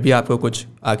 Islamabad में फिर भी आपको कुछ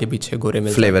आगे पीछे गोरे मिलते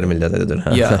हैं, फ्लेवर मिल जाता है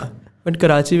उधर. Yeah. But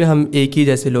कराची में हम एक ही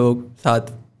जैसे लोग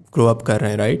साथ ग्रो अप कर रहे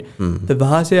हैं, राइट. तो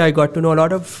वहाँ से I got to know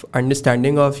lot of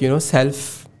understanding of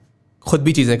self. खुद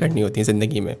भी चीज़ें करनी होती हैं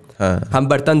ज़िंदगी में. हम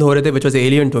बर्तन धो रहे थे, which was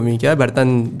alien to me. क्या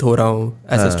बर्तन धो रहा हूँ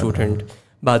एज अ स्टूडेंट.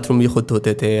 बाथरूम भी खुद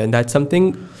धोते थे. एंड दैट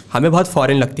समथिंग हमें बहुत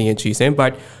फॉरेन लगती हैं चीज़ें,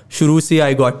 बट शुरू से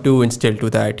I got to instil to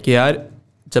that कि यार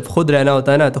जब खुद रहना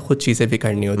होता है ना तो खुद चीज़ें भी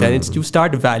करनी होती है. And you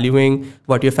start valuing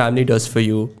what your family does for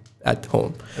you at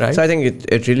home, right. So I think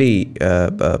it really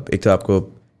एक तो आपको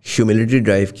humility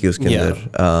drive की उसके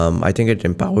अंदर. I think it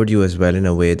empowered you as well in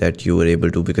a way that you were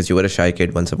able to, because you were a shy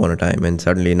kid once upon a time and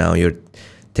suddenly now you're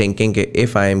thinking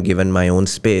if I am given my own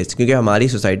space, क्योंकि हमारी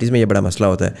societies में ये बड़ा मसला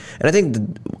होता है. And I think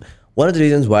one of the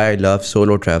reasons why I love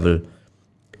solo travel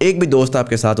एक भी दोस्त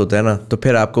आपके साथ होता है ना, तो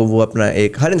फिर आपको वो अपना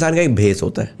एक, हर इंसान का एक भेस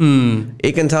होता है।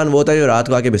 एक इंसान वो होता है जो रात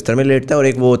को आके बिस्तर में लेटता है, और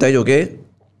एक वो होता है जो कि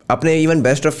अपने इवन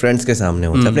बेस्ट ऑफ फ्रेंड्स के सामने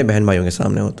होता है, अपने बहन भाइयों के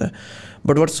सामने होता है।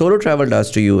 But what solo travel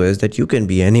does to you is that you can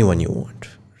be anyone you want,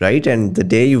 right? And the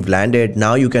day you've landed,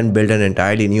 now you can build an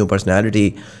entirely new personality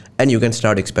and you can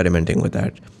start experimenting with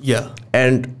that.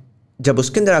 And जब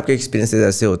उसके अंदर आपके experiences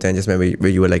ऐसे होते हैं जिसमें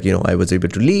you were like, you know, I was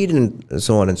able to lead and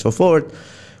so on and so forth,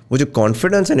 वो जो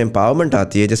कॉन्फिडेंस एंड एम्पावरमेंट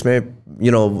आती है जिसमें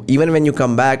you know even when you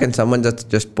come back and someone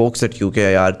just pox eight you कि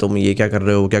यार तुम ये क्या कर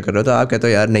रहे हो, क्या कर रहे हो, तो आप कहते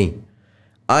हो यार नहीं,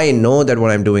 I know that what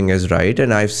I am doing is right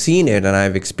and I have seen it and I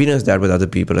have experience that with other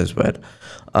people as well.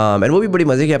 And वो भी बड़ी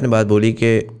मज़े की आपने बात बोली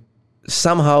कि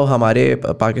समहाउ हमारे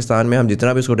पाकिस्तान में हम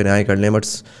जितना भी उसको डिनाई कर लें, बट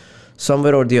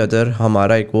समवेयर और दी अदर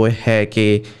हमारा एक वो है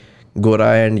कि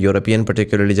गोरा एंड यूरोपियन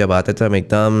पर्टिकुलरली जब आते तो हम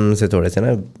एकदम से थोड़े से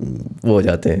ना वो हो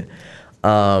जाते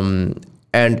हैं।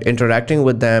 And interacting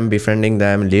with them, befriending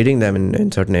them, leading them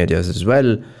in certain areas as well,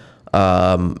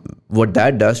 what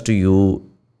that does to you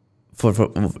for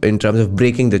in terms of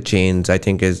breaking the chains, I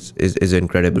think is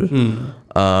incredible.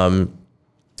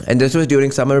 And this was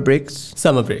during summer breaks?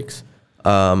 Summer breaks.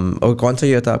 और कौन सा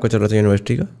year था आपका चल रहा था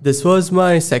university का? This was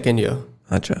my second year.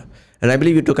 अच्छा. And I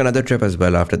believe you took another trip as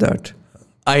well after that.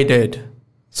 I did.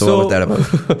 So what was that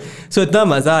about? So इतना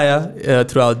मज़ा आया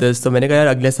throughout this, तो मैंने कहा यार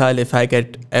अगले साल if I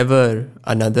get ever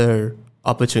another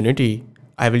opportunity,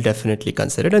 I will definitely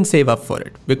consider it and save up for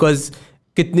it, because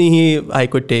कितनी ही I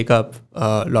could take up a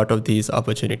lot of these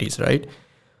opportunities, right?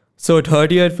 So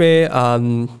third year पे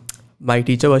my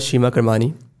teacher was Shima Karmani,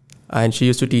 and she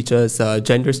used to teach us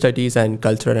gender studies and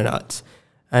culture and arts.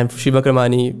 And Shima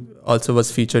Karmani also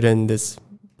was featured in this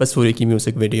Basuri ki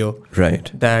music video, right?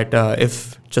 That if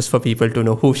just for people to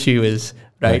know who she is,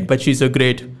 right? But she's a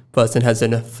great person, has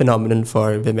done a phenomenon for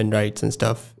women rights and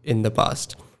stuff in the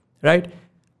past, right?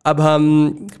 अब हम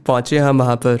पहुँचे हम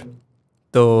वहाँ पर,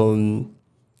 तो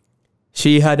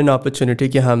she had an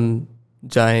opportunity कि हम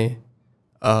जाएं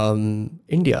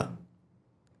India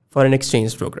for an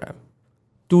exchange program.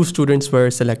 2 students were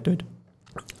selected.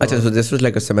 अच्छा, so this was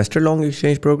like a semester-long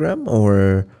exchange program,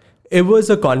 or? It was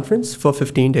a conference for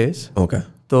 15 days. Okay.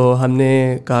 तो हमने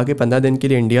कहा कि 15 दिन के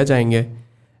लिए इंडिया जाएंगे,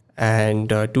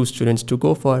 and 2 students to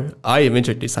go for. I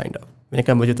immediately signed up. मैंने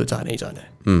कहा मुझे तो जाना ही जाना है,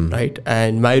 right?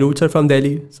 And my roots are from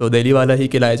Delhi, so Delhi वाला ही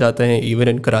खिलाए जाते हैं,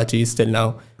 even in Karachi still now.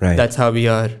 Right. That's how we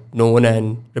are known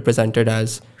and represented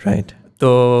as. Right.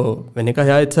 तो मैंने कहा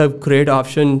यार it's a great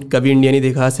option. कभी इंडिया नहीं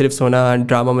देखा, सिर्फ सोना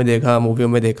ड्रामा में देखा, मूवियों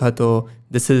में देखा, तो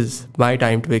this is my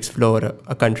time to explore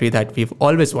a country that we've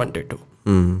always wanted to.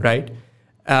 Right?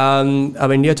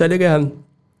 अब इंडिया चले गए हम.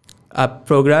 अब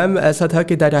प्रोग्राम ऐसा था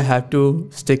कि that I have to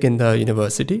stick in the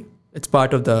university. It's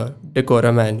part of the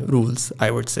decorum and rules, I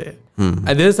would say.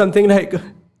 And there's something like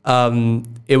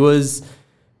it was,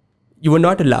 you were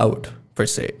not allowed per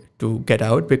se to get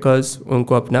out, because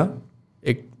उनको अपना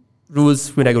एक rules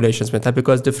में regulations में था,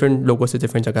 because different लोगों से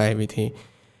different जगहें भी थी.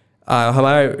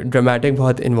 हमारा ड्रामेटिक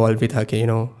बहुत इन्वॉल्व भी था कि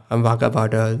हम वाघा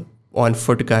बॉर्डर on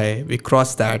foot गए, we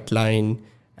crossed that line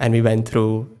and we went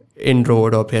through in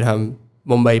road, और फिर हम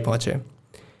मुंबई पहुँचे.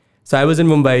 So I was in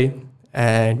Mumbai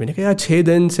and मैंने कहा यार 6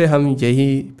 दिन से हम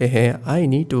यही पे हैं, I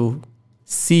need to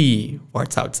see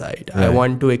what's outside. I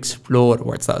want to explore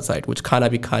what's outside. कुछ खाना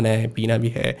भी खाना है, पीना भी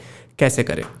है, कैसे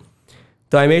करें.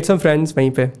 तो I made some friends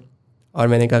वहीं पे, और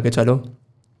मैंने कहा कि चलो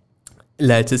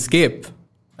let's escape.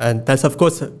 And that's of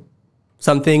course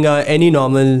something any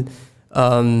normal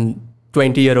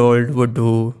 20-year-old would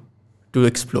do to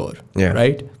explore,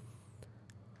 right?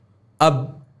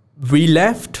 We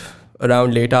left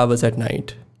around late hours at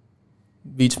night.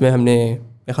 बीच में हमने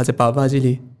मेरे ख्याल से पाव भाजी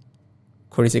ली,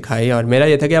 थोड़ी सी खाई, और मेरा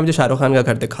ये था कि मुझे शाहरुख खान का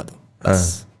घर दिखा दो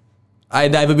बस.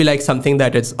 That would be like something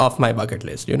that is off my bucket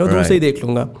list, दूर से ही देख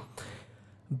लूँगा.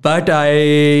 But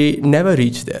I never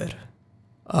reached there.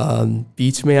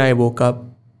 बीच में I woke up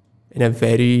in a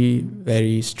very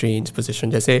very strange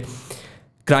position. जैसे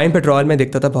क्राइम पेट्रोल में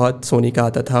देखता था, बहुत सोनी का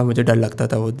आता था, मुझे डर लगता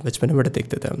था, वो बचपन में बड़ा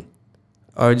देखते थे हम.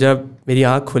 और जब मेरी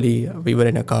आँख खुली, we were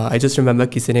in a car, I just remember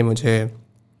किसी ने मुझे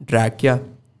ड्रैग किया,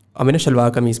 और मैंने शलवार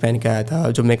कमीज़ पहन के आया था,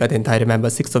 जुम्मे का दिन था, I remember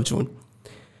 6 of June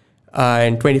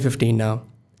in 2015 now.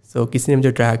 सो किसी ने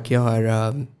मुझे ड्रैग किया, और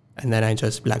and then I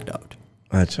just blacked out.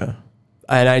 अच्छा.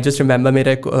 एंड आई जस्ट रिमेंबर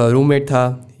मेरा एक रूममेट था,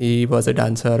 ही वॉज अ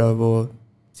डांसर, और वो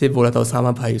सिर्फ बोला था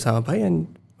ओसामा भाई, and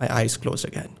my eyes close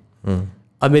again.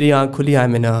 अब मेरी आँख खुली, I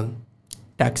am in a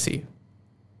taxi,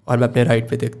 और मैं अपने राइट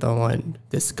पे देखता हूँ, एंड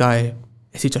दिस गाय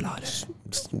ऐसे चला रहा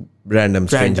है, random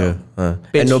stranger,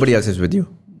 and nobody else is with you.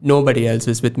 Nobody else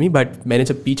is with me, but मैंने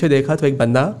जब पीछे देखा तो एक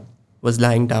बंदा was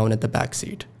lying down at the back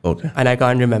seat. Okay. And I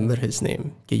can't remember his name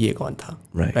कि ये कौन था.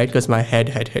 Right. Because my head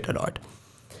had hit a lot.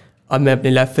 अब मैं अपने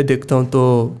लेफ्ट पे देखता हूँ तो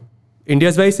India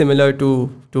is very similar to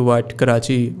what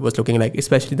Karachi was looking like,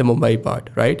 especially the Mumbai part,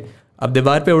 right? अब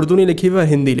दीवार पे उर्दू नहीं लिखी हुई है,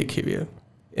 हिंदी लिखी हुई है.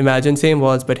 Imagine same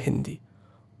walls but Hindi.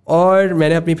 और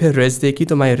मैंने अपनी फिर wrist देखी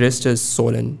तो my wrist is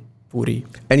swollen पूरी.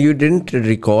 And you didn't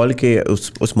recall कि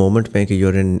उस moment में कि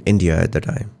you're in India at the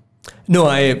time? No,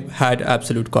 I had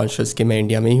absolute conscious कि मैं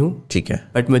इंडिया में ही हूँ. ठीक है.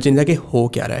 बट मुझे लगा कि हो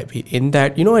क्या रहा है अभी. इन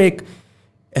दैट यू नो एक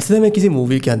ऐसे मैं किसी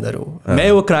मूवी के अंदर हूँ.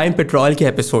 मैं वो क्राइम पेट्रोल के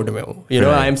एपिसोड में हूँ. You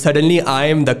know I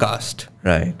am the cast.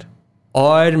 Right.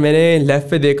 और मैंने लेफ्ट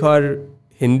पे देखा और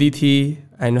हिंदी थी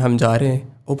एंड हम जा रहे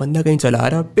हैं. वो बंदा कहीं चला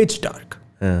रहा. Pitch dark.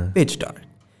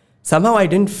 Somehow I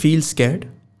didn't feel scared.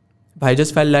 But I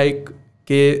just felt like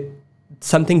कि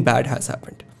something bad has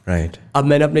happened. Right. अब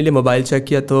मैंने अपने लिए मोबाइल चेक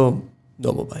किया तो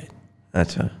नो मोबाइल.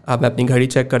 अच्छा. अब मैं अपनी घड़ी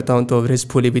चेक करता हूँ तो रिस्ट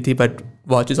फुली भी थी but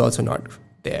watch is also not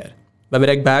there. But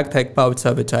मेरा एक बैग था, एक पाउच सा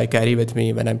विच I carry with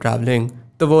me when I am travelling,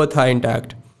 तो वो था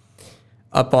इंटैक्ट.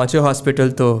 अब पहुँचे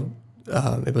हॉस्पिटल तो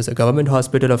it was a government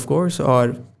hospital of course.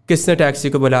 और किसने टैक्सी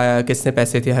को बुलाया, किसने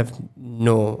पैसे दिए, आई हैव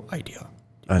नो आइडिया.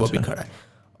 वो भी खड़ा है.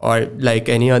 और like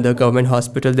any other government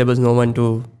hospital there was no one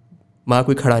two, वहाँ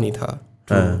कोई खड़ा नहीं था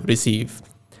टू रिसीव.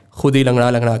 खुद ही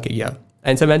लंगड़ा के गया.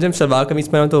 एंड सर मैं जब सलवार कमीज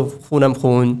में हूँ तो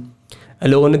खून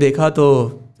लोगों ने देखा तो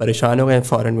परेशान हो गए.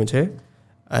 फ़ौरन मुझे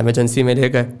एमरजेंसी में ले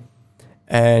गए.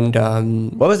 And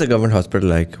what was the government hospital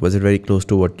like? Was it very close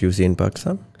to what you see in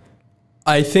Pakistan?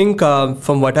 I think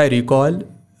from what I recall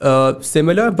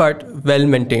similar but well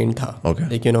maintained था. Okay.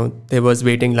 Like you know there was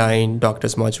waiting line,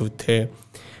 doctors मौजूद थे.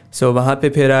 So वहाँ पे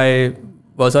फिर I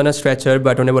was on a stretcher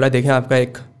but उन्हें बोला देखें आपका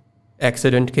एक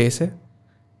accident case है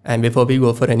and before we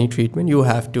go for any treatment you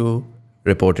have to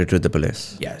report it to the police.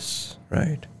 Yes.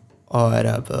 Right. और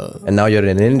अब and now you're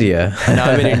in India. now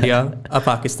I'm in India. अब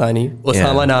Pakistani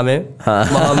Osama नाम है.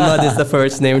 Mohammad is the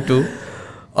first name too.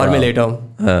 और मैं लेटा हूँ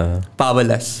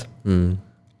powerless.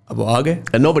 अब वो आ गए.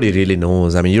 And nobody really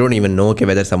knows. I mean, you don't even know कि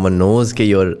whether someone knows कि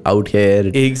you're out here.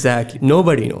 Exactly.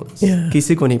 Nobody knows.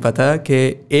 किसी को नहीं पता कि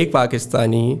एक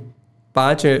पाकिस्तानी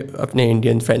 5 अपने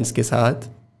इंडियन फ्रेंड्स के साथ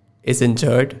is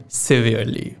injured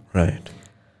severely. Right.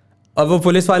 अब वो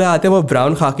पुलिस वाले आते हैं, वो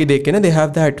ब्राउन खाकी देख के ना they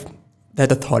have that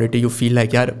authority. You feel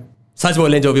like यार सच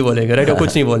बोलें जो भी बोलेंगे, राइट.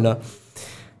 कुछ नहीं बोलना.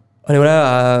 और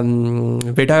बोला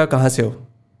बेटा कहाँ से हो.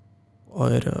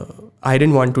 और आई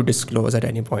dent want to disclose at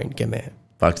any point कि मैं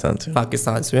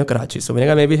पाकिस्तान से हूँ, कराची से. मैंने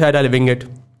कहा मैं भी शायद आई लिविंग इट.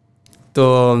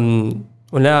 तो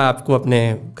बोला आपको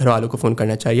अपने घर वालों को फ़ोन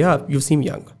करना चाहिए, आप you seem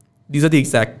young. These are the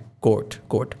exact quote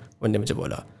उन्होंने मुझे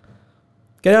बोला.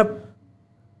 कह रहा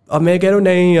अब मैं कह रहा हूँ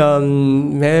नहीं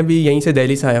मैं भी यहीं से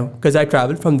दिल्ली से आया हूँ. Because I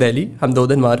travel from Delhi. हम 2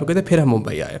 दिन वहाँ रुके थे, फिर हम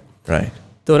मुंबई आए. राइट.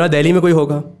 तो ना दिल्ली में कोई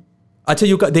होगा. अच्छा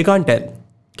यू दे कांट टेल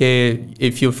कि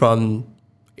इफ़ यू फ्रॉम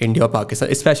इंडिया और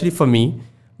पाकिस्तान. स्पेशली फॉर मी,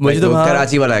 मुझे तो वहाँ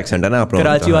कराची वाला एक्सेंट है ना.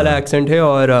 कराची वाला एक्सेंट है.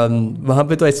 और वहाँ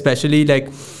पे तो specially like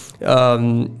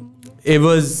it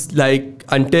was like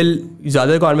until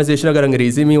ज़्यादा कॉन्वर्सेशन अगर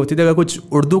अंग्रेज़ी में होती थी, अगर कुछ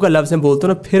उर्दू का लफ्ज़ में बोलते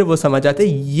हो ना फिर वो समझ आते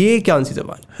ये कौन सी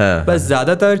ज़बान. बस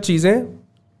ज़्यादातर चीज़ें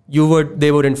they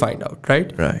wouldn't find out, right?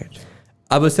 Right.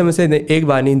 अब उससे मुझसे एक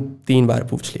बार नहीं 3 बार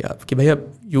पूछ लिया आप कि भैया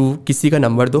यू किसी का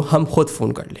नंबर दो, हम खुद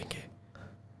फ़ोन कर लेंगे.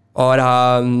 और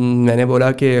मैंने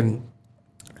बोला कि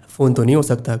फ़ोन तो नहीं हो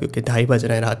सकता क्योंकि 2:30 बज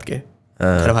रहे हैं रात के,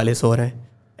 घर वाले सो रहे हैं.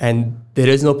 And there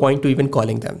is no point two even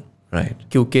calling them. Right.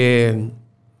 क्योंकि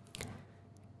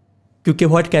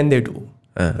what can they do,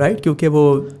 right. क्योंकि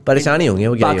वो परेशानी होंगी.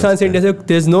 पाकिस्तान से इंडिया से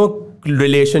देयर इज़ नो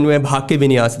रिलेशन में भाग के भी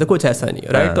नहीं आ सकते, कुछ ऐसा नहीं,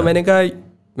 राइट. तो मैंने कहा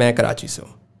मैं कराची से हूँ.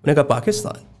 उन्होंने कहा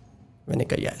पाकिस्तान. मैंने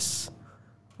कहा यस.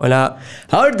 बोला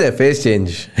how did their face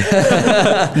change.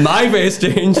 My face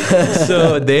change.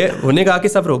 सो उन्होंने कहा कि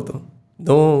सब रोक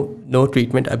दो, नो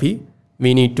ट्रीटमेंट अभी,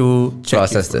 we need to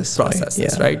process this,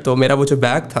 right. तो मेरा वो जो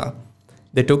बैग था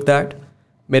दे टुक दैट.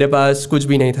 मेरे पास कुछ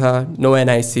भी नहीं था, no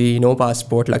NIC, no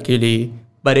passport luckily.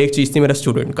 पर एक चीज़ थी मेरा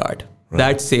student card,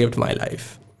 that saved my life.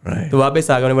 तो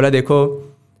वापस आ गया. उन्होंने बोला देखो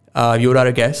यू आर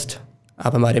अ गेस्ट,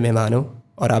 आप हमारे मेहमान हो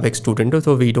और आप एक स्टूडेंट हो,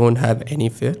 तो we don't have any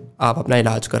fair. आप अपना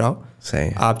इलाज कराओ.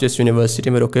 आप जिस यूनिवर्सिटी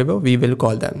में रुके हुए हो we will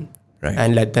call them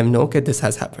and let them know कि दिस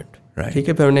हैज़ हैपेंड. ठीक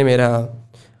है. फिर उन्होंने मेरा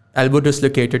एल्बो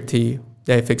डिसलोकेटेड थी,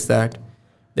 दे fix that.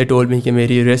 They told me कि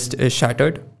मेरी रिस्ट इज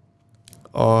शैटर्ड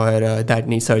और दैट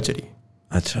नीड सर्जरी.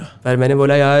 अच्छा. पर मैंने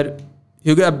बोला यार,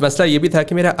 क्योंकि अब मसला ये भी था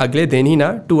कि मेरा अगले दिन ही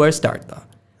ना टूर स्टार्ट था.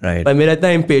 Right. पर मेरा इतना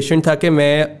इम्पेशेंट था कि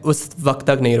मैं उस वक्त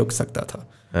तक नहीं रुक सकता था.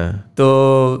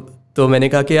 तो मैंने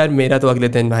कहा कि यार मेरा तो अगले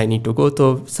दिन आई नीड टू गो.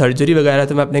 तो सर्जरी वगैरह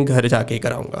तो मैं अपने घर जाके ही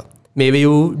कराऊंगा. May be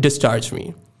you discharge me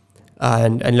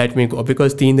and let me go.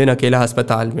 Because 3 दिन अकेला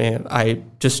अस्पताल में I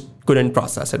just couldn't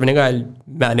process it. मैंने कहा I'll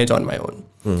manage on my own.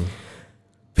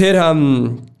 फिर हम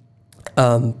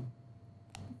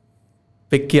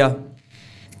पिक किया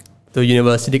तो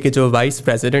यूनिवर्सिटी के जो वाइस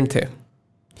प्रेसिडेंट थे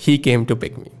he came to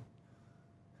pick me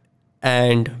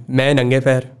and मैं नंगे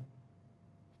पैर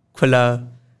खुला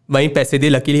वहीं पैसे दिए.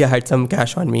 luckily I had some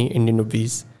cash on me, Indian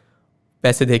rupees.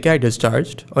 पैसे दे के I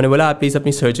discharged. उन्होंने बोला आप प्लीज़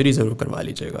अपनी सर्जरी ज़रूर करवा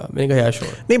लीजिएगा. मैंने कहा यार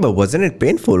श्योर. नहीं but wasn't it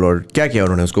painful और क्या किया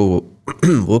उन्होंने उसको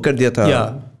वो कर दिया था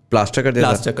प्लास्टर कर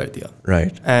दिया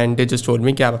right. And they just told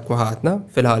me कि आपको हाथ ना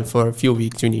फिलहाल for few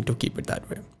weeks you need to keep it that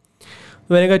way.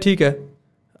 तो मैंने कहा ठीक है.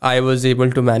 I was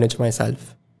able to manage my self.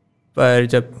 पर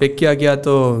जब पिक किया गया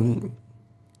तो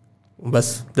बस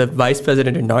the vice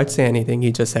president did not say anything.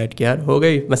 He just said कि यार हो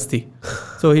गई मस्ती.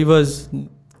 सो ही वॉज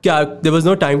क्या there was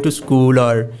no time to school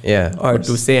और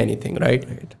टू से एनीथिंग राइट.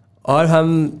 और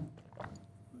हम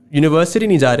यूनिवर्सिटी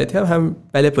नहीं जा रहे थे. अब हम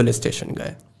पहले पुलिस स्टेशन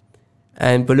गए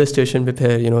एंड पुलिस स्टेशन पे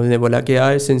फिर उन्होंने बोला कि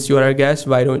यार since you are our guest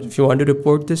why don't if you want to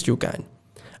report this you can.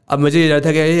 अब मुझे ये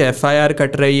था कि ये FIR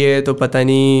कट रही है तो पता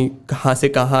नहीं कहाँ से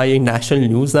कहाँ ये नेशनल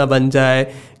न्यूज़ ना बन जाए.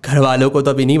 घर वालों को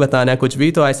तो अभी नहीं बताना है कुछ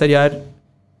भी. तो ऐसा यार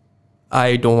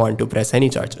I don't want to press any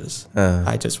charges.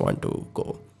 I just want to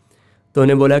go. तो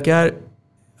उन्हें बोला कि यार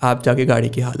आप जाके गाड़ी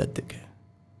की हालत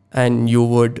देखें एंड यू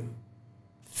वुड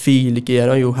फील कि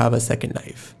you have a second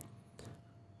life.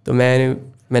 तो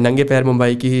मैं नंगे पैर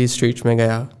मुंबई की स्ट्रीट्स में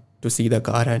गया to see the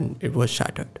car and it was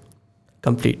shattered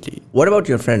completely. What about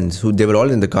your friends who they were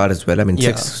all in the car as well? I mean,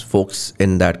 6 folks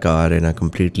in that car in a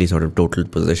completely sort of total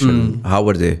position. How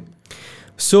were they?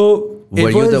 So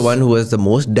were you the one who was the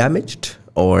most damaged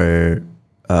or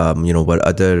were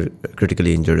other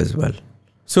critically injured as well?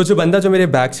 So जो बंदा जो मेरे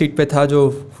back seat पे था जो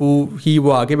वो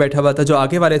आगे बैठा हुआ था. जो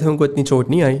आगे वाले थे उनको इतनी चोट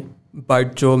नहीं आई.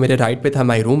 बट जो मेरे राइट पे था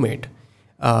माई रूममेट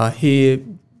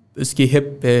उसकी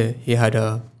हिप पे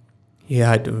he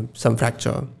had some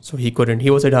fracture, so he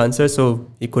was a dancer, so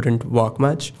he couldn't walk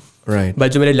much. Right.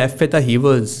 But जो मेरे left पे था, he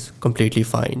was completely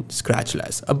fine,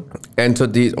 scratchless. And so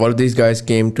all of these guys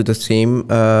came to the same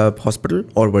hospital,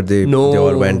 or were they? No. They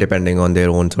all went depending on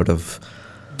their own sort of.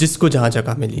 जिसको जहाँ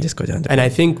जगह मिली. And I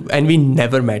think, and we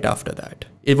never met after that.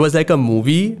 It was like a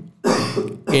movie,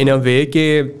 in a way कि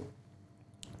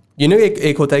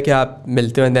एक होता है कि आप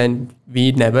मिलते हो and then we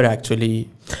never actually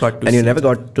got to. And you never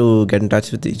got to get in touch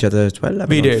with each other as well?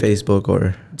 We did. On Facebook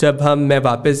or. जब मैं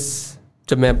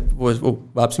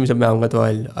वापसी में जब मैं आऊँगा तो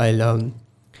I'll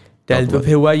tell. तो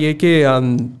फिर हुआ ये कि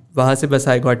वहाँ से बस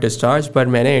I got discharged. पर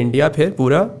मैंने इंडिया फिर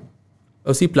पूरा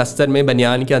उसी प्लस्तर में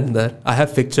बनियान के अंदर I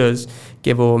have pictures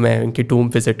कि वो मैं उनकी टूम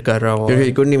विजिट कर रहा हूँ.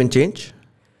 You couldn't even change?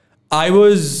 I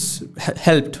was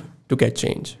helped to get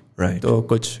change. Right. तो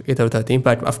कुछ इधर उधर थी.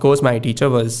 But of course my teacher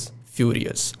was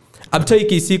furious. अब चाहिए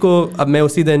किसी को अब मैं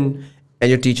उसी दिन. And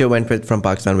your teacher went from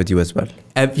Pakistan with you as well?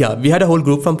 Yeah, we had a whole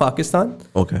group from Pakistan.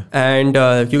 Okay. And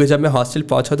क्योंकि जब मैं हॉस्टल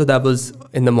पहुंचा तो that was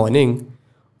in the morning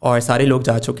और सारे लोग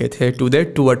जा चुके थे to their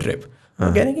tour trip.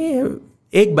 वो कह रहे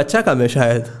कि एक बच्चा कम है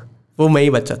शायद. वो मैं ही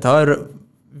बच्चा था और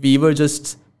we were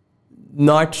just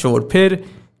not sure. फिर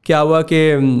क्या हुआ कि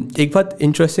एक बहुत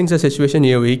इंटरेस्टिंग सा सिचुएशन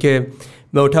ये हुई कि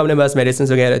मैं उठा अपने पास मेडिसिन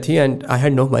वगैरह थी and I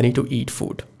had no money to eat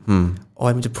food.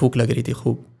 और मुझे भूख लग रही थी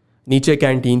खूब. नीचे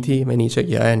कैंटीन थी. मैं नीचे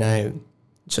गया and I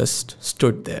just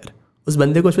stood there. उस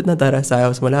बंदे को इतना तरस आया.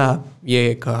 उसने बोला ये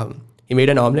एक he made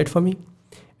an omelette for me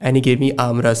and he gave me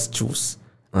aamras juice.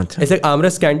 ऐसे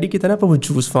आमरस कैंडी की तरह पर वो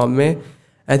जूस फॉर्म में.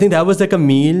 I think that was like a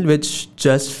meal which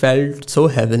just felt so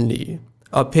heavenly.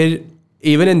 और फिर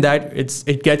even in that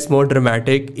it gets more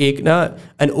dramatic.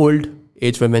 An old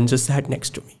age woman just sat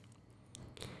next to me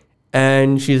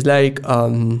and she's like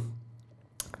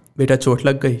beta chot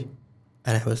lag gayi.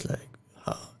 And I was like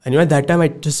and at that time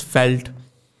I just felt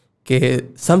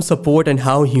some support and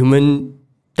how human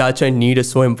touch and need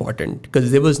is so important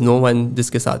because there was no one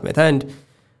jiske saath mein tha and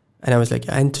I was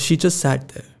like and she just sat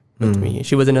there with me.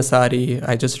 She was in a sari.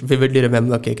 I just vividly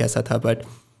remember ke kaisa tha.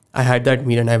 But I had that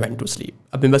meal and I went to sleep.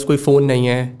 अब मेरे पास कोई phone नहीं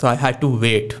है तो I had to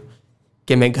wait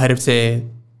कि मैं घर से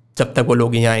जब तक वो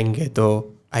लोग यहाँ आएंगे तो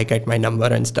I get my number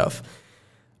and stuff.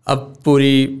 अब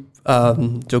पूरी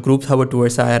जो ग्रुप था वो टूर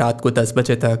से आया रात को 10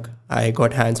 बजे तक. I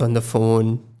got hands on the phone.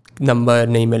 Number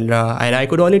नहीं मिल रहा and I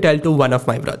could only tell to one of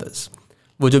my brothers.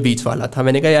 वो जो बीच वाला था.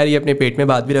 मैंने कहा यार ये अपने पेट में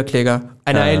बात भी रख लेगा.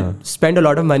 And I spent a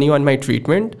lot of money on my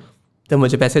treatment. तो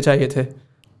मुझे पैसे चाहिए थे.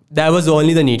 That was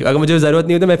only the need. अगर मुझे ज़रूरत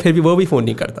नहीं होती मैं फिर भी वो भी फ़ोन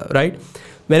नहीं करता. राइट.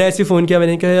 मैंने ऐसे फ़ोन किया.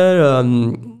 मैंने कहा यार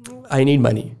I need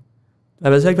money.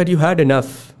 I was like but you had enough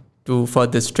to for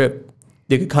this trip.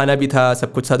 देखिए खाना भी था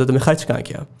सब कुछ था तो तुम्हें खर्च कहाँ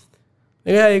किया.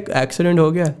 मैंने कहा एक एक्सीडेंट हो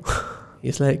गया.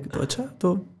 इट्स लाइक तो अच्छा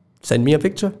तो सेंड मी अ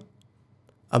पिक्चर.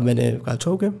 अब मैंने कहा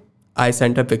अच्छा हो गया. I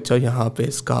sent a picture, यहाँ पे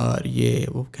scar, ये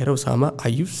वो कह रहा Osama, are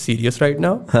you serious right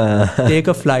now? Take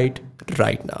a flight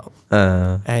right now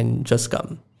and just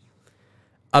come.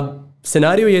 अब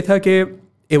scenario ये था कि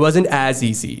it wasn't as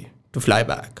easy to fly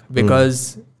back because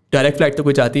direct flight तो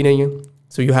कोई जाती नहीं है.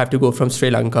 So you have to go from Sri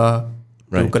Lanka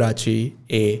to Karachi.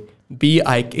 A. B.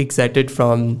 I exited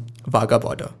from Wagah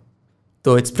border.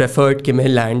 So it's preferred कि मैं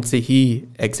land से ही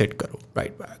exit करूँ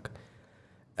right back.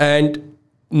 And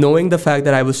knowing the fact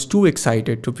that I was too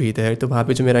excited to be there, तो वहाँ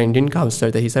पे जो मेरा Indian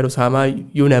counselor था, he said, Osama,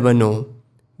 you never know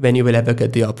when you will ever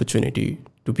get the opportunity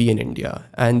to be in India.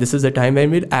 And this is the time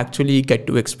when we'll actually get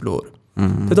to explore.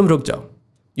 तो तुम रुक जाओ.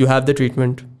 You have the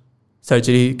treatment.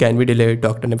 Surgery can be delayed.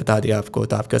 Doctor ने बता दिया आपको,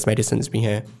 तो आपके पास medicines भी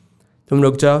हैं. तुम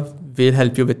रुक जाओ. We'll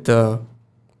help you with the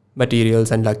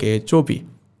materials and luggage, जो भी.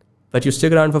 But you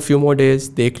stick around for a few more days,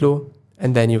 देख लो,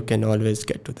 and then you can always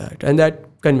get to that. And that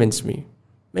convinced me.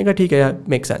 मैं कहा ठीक है यार,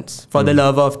 make sense. For the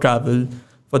love of travel,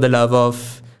 for the love of...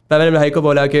 मैंने भाई को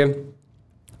बोला कि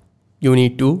you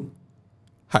need to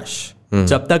hush.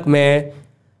 जब तक मैं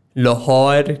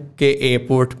लाहौर के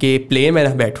एयरपोर्ट के प्लेन में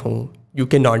ना बैठूँ, you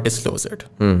cannot disclose it.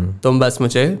 तुम बस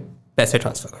मुझे पैसे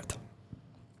ट्रांसफ़र कर दो.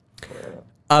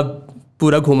 अब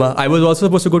पूरा घूमा. I was also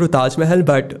supposed to go to Taj Mahal,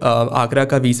 but Agra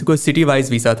का वीज़ा कोई सिटी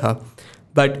वाइज वीज़ा था.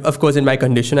 But of course in my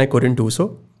condition I couldn't do so.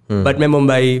 But मैं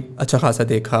मुंबई अच्छा खासा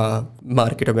देखा,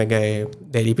 मार्केटों में गए,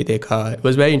 दिल्ली भी देखा. It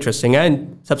was very interesting. And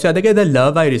सबसे ज़्यादा क्या द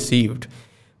लव आई रिसीव्ड,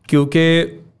 क्योंकि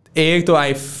एक तो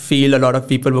I feel a lot of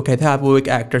people वो कहते हैं आप वो एक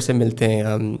एक्टर से मिलते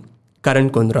हैं करण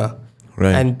Kundra,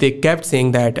 and they kept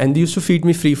saying that and they used to feed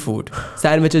me free food,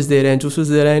 sandwiches दे रहे हैं, जूसेस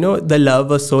दे रहे हैं. Know the love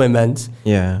was so immense.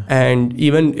 And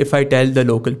even if I tell the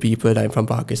local people I am from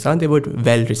Pakistan, they would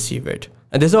well receive it.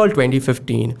 And this all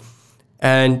 2015.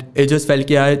 And it just felt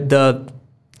कि यार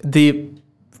the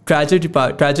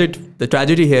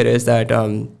tragedy here is that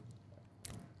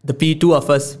the two of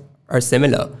us are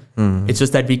similar. It's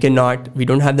just that we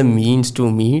don't have the means to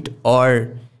meet or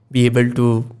be able to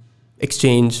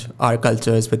exchange our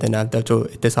cultures within that जो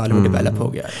इतने सालों में develop हो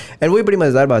गया. And वही बड़ी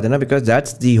मज़ेदार बात है ना, because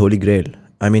that's the holy grail.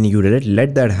 I mean, you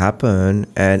let that happen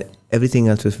and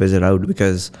everything else will fizzle out,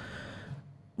 because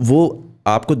वो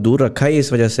आपको दूर रखा ही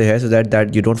इस वजह से है, so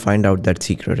that you don't find out that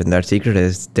secret, and that secret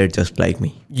is they're just like me.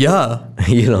 Yeah.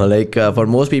 You know, like for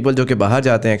most people जो कि बाहर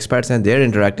जाते हैं expats and they're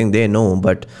interacting, they know,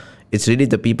 but it's really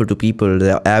the people to people,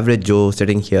 the average Joe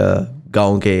sitting here,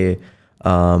 गाँव के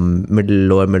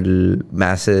lower middle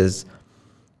masses,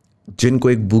 जिनको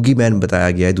एक boogie man बताया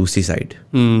गया है दूसरी side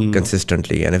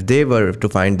consistently, and if they were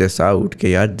to find this out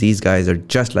कि यार these guys are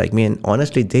just like me, and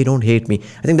honestly they don't hate me,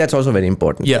 I think that's also very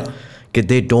important. Yeah. कि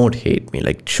they don't hate me.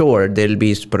 Like sure there will be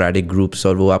sporadic groups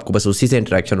और वो आपको बस उसी से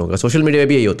interaction होगा. Social media में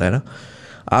भी यही होता है ना,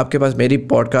 आपके पास मेरी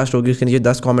पॉडकास्ट होगी, उसके नीचे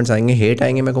 10 कमेंट्स आएंगे, हेट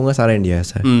आएंगे, मैं कहूँगा सारा इंडिया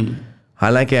ऐसा है.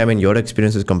 हालांकि I mean your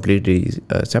experience is completely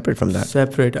separate from that.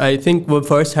 Separate. I think वो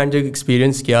फर्स्ट हैंड जो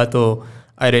एक्सपीरियंस किया तो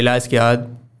आई रियलाइज किया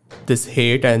this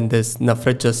hate and this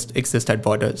nafrat just exist at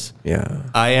borders. Yeah.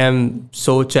 I am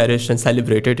so cherished and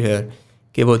celebrated here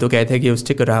कि वो तो कहते हैं कि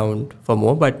stick around for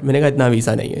more, but मैंने कहा इतना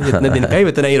वीज़ा नहीं है, जितने दिन का है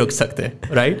उतना ही रुक सकते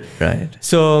हैं. राइट.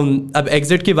 सो अब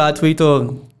एग्जिट की बात हुई तो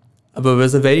अब it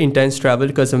was a very intense travel,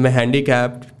 because मैं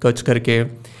हैंडीकैप्ड कुछ करके.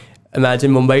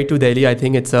 Imagine Mumbai to Delhi, I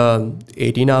think it's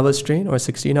 18 hours train और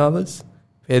 16 hours.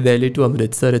 फिर Delhi to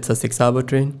Amritsar, it's a 6 hour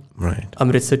train. Right.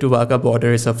 Amritsar to Wagah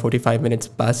border it's a 45 minutes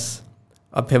बस.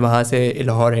 अब फिर वहाँ से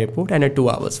Lahore airport and a 2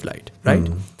 hours flight. Right.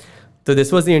 तो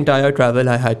this was the entire travel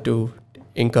I had to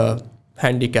incur.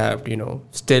 Handicapped, you know,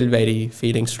 still very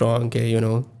feeling strong कि you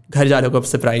know घर जाने को अब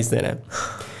सरप्राइज देना है.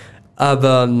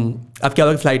 अब क्या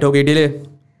हुआ, फ्लाइट हो गई डिले.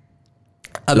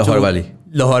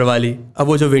 लाहौर वाली. अब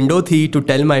वो जो विंडो थी टू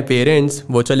टेल माई पेरेंट्स,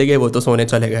 वो चले गए, वो तो सोने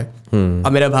चले गए.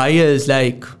 अब मेरा भाई is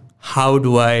like how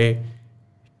do I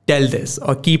tell this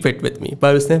और कीप इट विथ मी,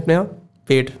 पर उसने अपने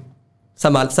पेट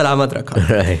सलामत रखा.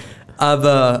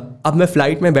 अब मैं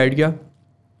फ्लाइट में बैठ गया,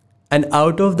 and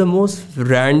out of the most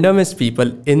randomest people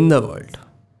in the world,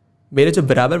 मेरे जो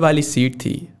बराबर वाली सीट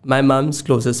थी, my mom's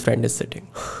closest friend is sitting.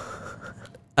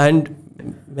 and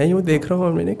मैं यूँ देख रहा हूँ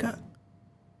और मैंने कहा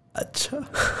अच्छा.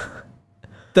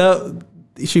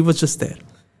 she was just there,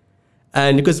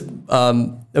 and because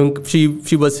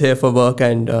she was here for work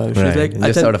and she was like, it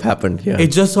just sort of happened. Yeah,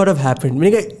 it just sort of happened.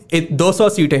 मैंने कहा 200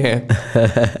 सीटें हैं.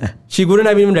 she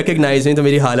wouldn't have even recognized me, तो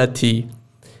मेरी हालत थी.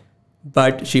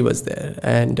 But she was there.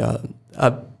 And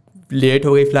अब late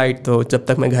हो गई फ्लाइट, तो जब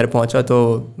तक मैं घर पहुंचा तो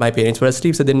my parents were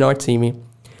asleep, so they did not C me.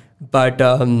 But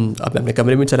अब मैं अपने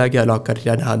कमरे में चला गया, लॉक कर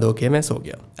लिया, नहा धो के मैं सो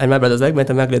गया. एंड माई ब्रदर्स लाइक मैं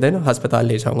तुम्हें अगले दिन अस्पताल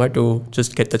ले जाऊँगा to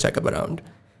just get the checkup around.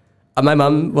 अब माई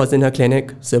मम वॉज इन हर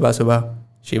क्लिनिक. सुबह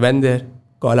शी वेंट देयर.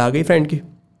 कॉल आ गई फ्रेंड की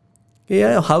कि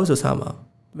यार हाउस ओसामा.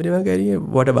 मेरी माँ कह रही है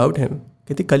व्हाट अबाउट हिम.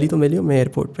 कहती कल ही तो मिली हूँ मैं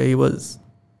एयरपोर्ट पे, ही वाज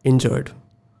इंजर्ड.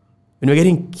 मैं कह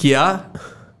रही क्या.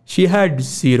 She had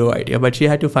zero idea, but she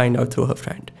had to find out through her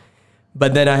friend.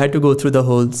 But then I had to go through the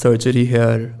whole surgery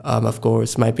here. Of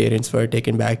course, my parents were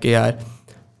taken back. Yeah,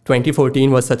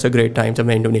 2014 was such a great time जब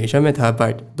मैं Indonesia में था,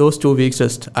 but those 2 weeks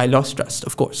just I lost trust,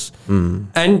 of course.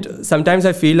 And sometimes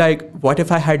I feel like, what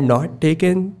if I had not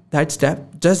taken that step,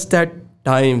 just that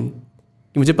time?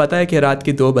 कि मुझे पता है कि रात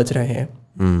के 2 बज रहे हैं.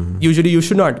 Usually you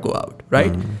should not go out,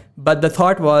 right? But the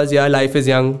thought was, yeah, life is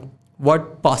young.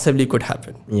 What possibly could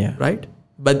happen? Yeah. Right?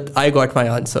 But I got my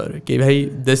answer. कि भाई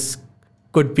this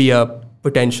could be a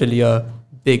potentially a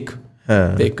big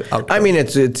outcome. I mean,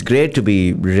 it's great to be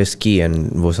risky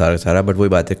and वो सारा, but वही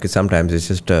बात है कि sometimes it's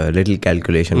just a little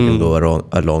calculation can go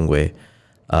a long way.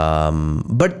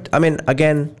 But I mean,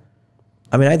 again,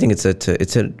 I think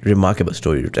it's a remarkable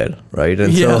story to tell, right?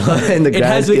 And so in the it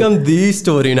has become the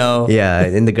story now.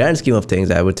 Yeah, in the grand scheme of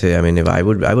things, I would say, I mean, if I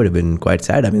would have been quite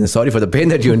sad. I mean, sorry for the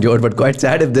pain that you endured, but quite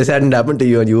sad if this hadn't happened to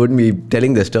you and you wouldn't be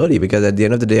telling the story. Because at the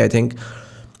end of the day, I think,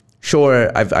 sure,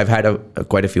 I've had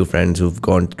quite a few friends who've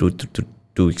gone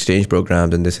to exchange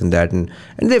programs and this and that, and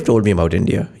they've told me about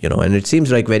India, and it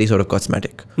seems like very sort of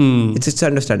cosmetic. It's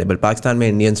understandable. Pakistan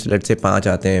mein Indians, let's say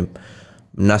 5 aate hain,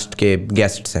 Nast ke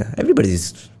guests hain. Everybody's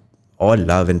all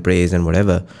love and praise and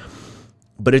whatever.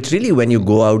 But it's really when you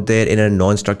go out there in a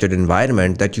non-structured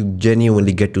environment that you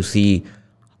genuinely get to see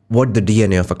what the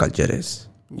DNA of a culture is,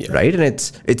 right? And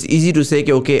it's easy to say,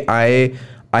 okay,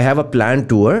 I have a planned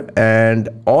tour and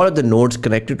all of the nodes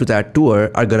connected to that tour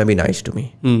are going to be nice to me.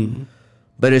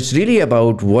 But it's really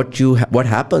about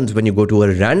what happens when you go to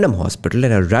a random hospital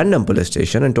and a random police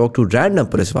station and talk to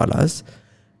random police walas,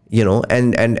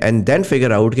 and then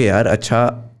figure out कि यार अच्छा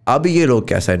अब ये लोग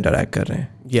कैसा interact कर रहे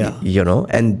हैं,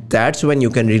 and that's when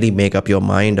you can really make up your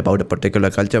mind about a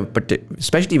particular culture, but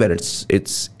especially when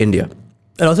it's India.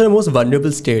 And also the most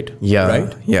vulnerable state,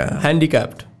 right? Yeah.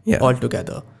 Handicapped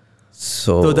altogether.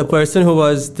 So the person who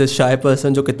was this shy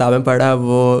person जो किताबें पढ़ा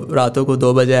वो रातों को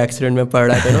 2 बजे accident में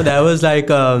पढ़ रहा था, that was like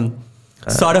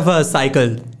sort of a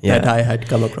cycle that I had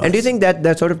come across. And do you think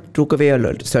that sort of took away a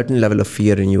certain level of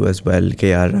fear in you as well?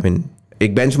 कि यार, I mean,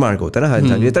 एक benchmark होता है ना हर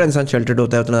इंसान, जितना इंसान sheltered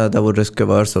होता है उतना ज़्यादा वो risk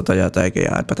averse होता जाता है कि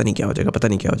यार पता नहीं क्या हो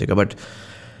जाएगा. But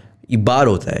एक बार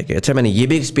होता है कि अच्छा मैंने ये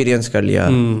भी experience कर लिया,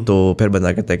 तो फिर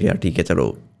बंदा कहता है कि यार ठीक है चलो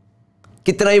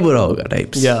कितना ही बुरा होगा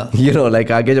types.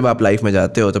 Like आगे जब आप life में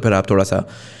जाते हो तो फिर आप थोड़ा सा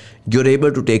you're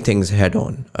able to take things head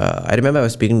on. I remember I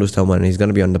was speaking to someone, and he's going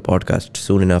to be on the podcast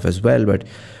soon enough as well, but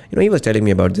he was telling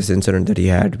me about this incident that he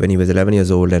had when he was 11 years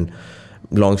old, and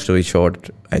long story short,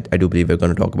 I do believe we're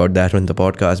going to talk about that on the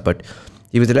podcast, but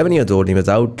he was 11 years old, he was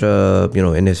out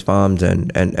in his farms,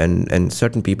 and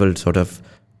certain people sort of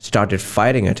started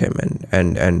firing at him,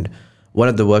 and one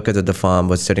of the workers at the farm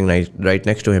was sitting right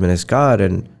next to him in his car,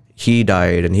 and he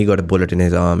died, and he got a bullet in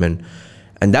his arm,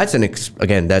 and that's an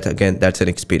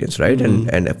experience, right?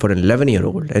 And for an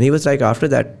 11-year-old, and he was like, after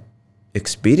that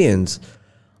experience,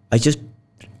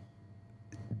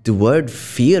 the word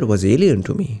fear was alien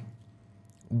to me,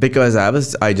 because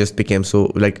I just became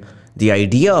so, like, the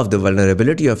idea of the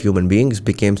vulnerability of human beings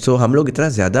became so, हम लोग इतना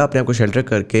ज़्यादा अपने आप को shelter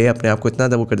करके अपने आप को इतना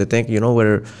वो कर देते हैं कि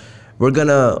we're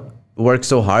gonna work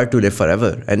so hard to live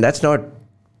forever, and that's not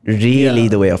really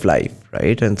the way of life,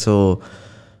 right? And so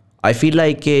I feel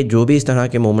like कि जो भी इस तरह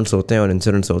के moments होते हैं और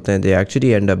incidents होते हैं, they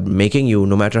actually end up making you,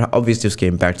 no matter how obviously उसके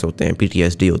impacts होते हैं,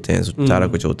 PTSD होते हैं, सारा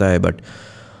कुछ होता है, but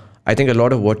I think a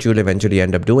lot of what you'll eventually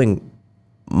end up doing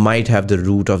might have the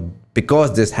root of,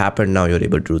 because this happened, now you're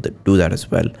able to do that as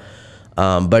well.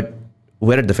 But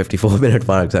we're at the 54-minute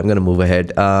mark, so I'm going to move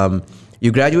ahead.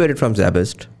 You graduated from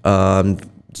Szabist.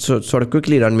 So sort of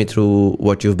quickly run me through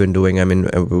what you've been doing. I mean,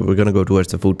 we're going to go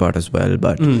towards the food part as well,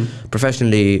 but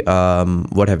professionally,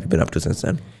 what have you been up to since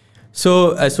then? So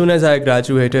as soon as I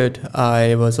graduated,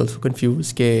 I was also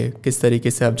confused कि किस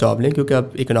तरीके से अब job लें, क्योंकि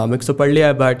अब economics तो पढ़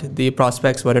लिया, but the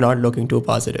prospects were not looking too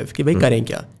positive कि भाई करें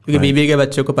क्या, क्योंकि बीबीए के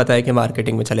बच्चे को पता है कि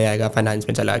मार्केटिंग में चले जाएगा, फाइनेंस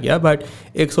में चला गया, बट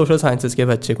एक सोशल साइंसेस के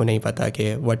बच्चे को नहीं पता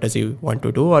कि what does he want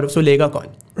to do और उसको लेगा कौन,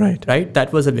 right?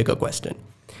 That was a bigger question.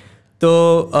 तो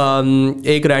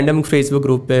एक रैंडम फेसबुक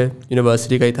ग्रुप पे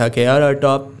यूनिवर्सिटी का ही था कि यार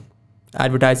top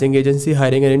advertising agency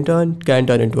hiring an intern can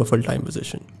turn into a full time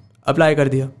position. Apply कर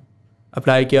दिया,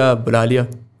 अप्लाई किया, बुला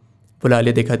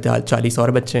लिया, देखा 40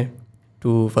 और बच्चे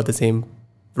for the same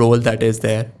role that is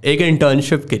there, एक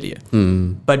इंटर्नशिप के लिए.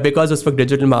 बट बिकॉज उस वक्त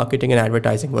digital marketing and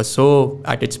advertising was so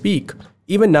at its peak,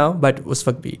 even now, but उस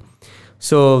वक्त भी.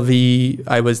 सो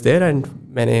आई वाज देयर एंड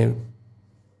मैंने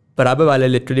बराबर वाले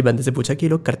लिटरली बंदे से पूछा कि ये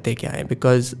लोग करते क्या हैं,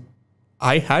 because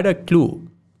I had a clue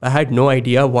I had no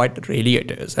idea what really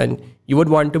it is. And you would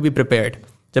want to be prepared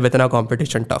जब इतना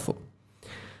competition tough हो.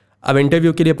 अब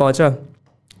interview के लिए पहुँचा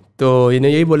तो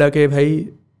इन्हें यही बोला कि भाई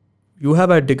you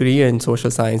have a degree in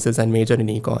social sciences and major in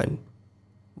econ.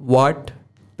 What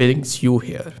brings you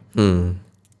here?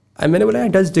 And मैंने बोला,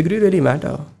 does degree really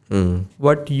matter?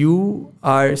 What you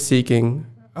are seeking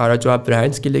और जो आप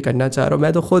brands के लिए करना चाह रहे हो,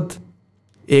 मैं तो खुद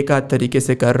एक आध तरीके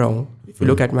से कर रहा हूँ. If you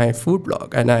look at my food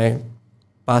blog and I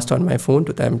passed on my phone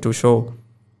to them to show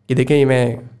कि देखें मैं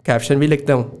caption भी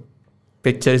लिखता हूँ,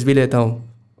 pictures भी लेता हूँ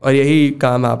और यही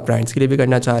काम आप brands के लिए भी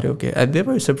करना चाह रहे हो कि and they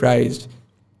were surprised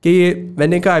कि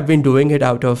मैंने कहा I've been doing it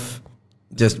out of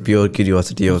just pure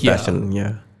curiosity or passion.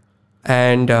 Yeah.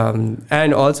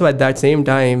 And also at that same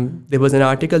time there was an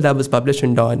article that was published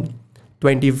in Dawn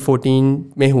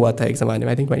 2014 में हुआ था एक ज़माने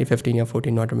में, I think 2015 या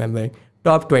 14, not remembering,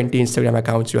 top 20 Instagram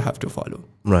accounts you have to follow.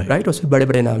 Right? उसमें बड़े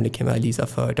बड़े नाम लिखे हुए, Ali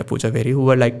Zafar, Tapu Javeri, who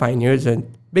were like pioneers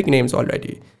and big names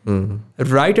already.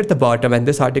 Right at the bottom,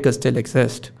 and this article still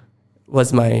exists,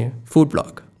 was my food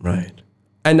blog. Right.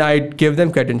 And I'd give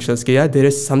them credentials कि yeah, there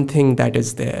is something that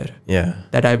is there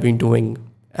that I've been doing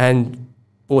and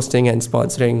posting and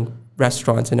sponsoring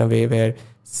restaurants in a way where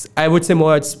I would say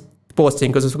more it's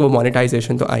posting because उसको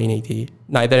monetization तो आई नहीं थी,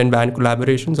 neither in brand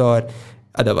collaborations or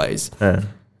otherwise.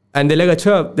 And they're like,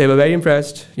 अच्छा, they were very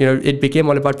impressed. You know, it became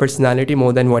all about personality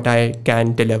more than what I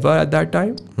can deliver at that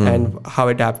time and how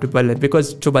adaptable.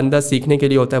 Because जो बंदा सीखने के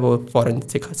लिए होता है वो फौरन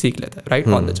सीख लेता है, right,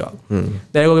 on the job.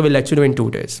 They're like, okay, we'll let you know in 2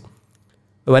 days.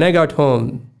 When I got home,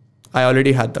 I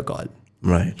already had the call.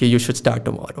 Right. Okay, you should start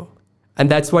tomorrow. And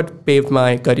that's what paved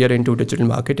my career into digital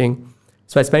marketing.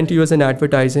 So I spent 2 years in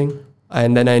advertising,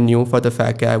 and then I knew for the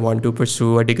fact that I want to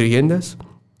pursue a degree in this.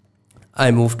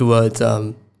 I moved towards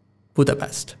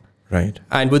Budapest. Right.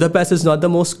 And Budapest is not the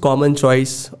most common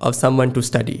choice of someone to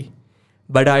study.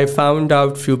 But I found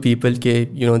out few people that,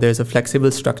 you know, there's a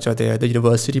flexible structure there. The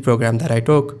university program that I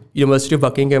took, University of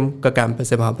Buckingham ka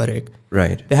campus hai wahan par ek.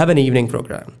 Right. They have an evening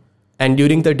program. And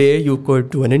during the day, you could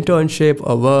do an internship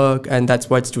or work, and that's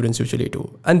what students usually do.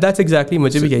 And that's exactly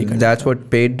mujhe bhi yahi karna. That's what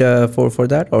paid for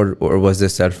that, or was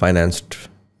this self-financed?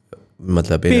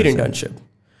 Matlab paid internship.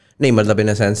 नहीं मतलब in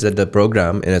a sense that the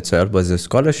program in itself was a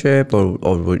scholarship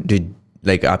or did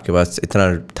like आपके पास इतना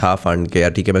था fund कि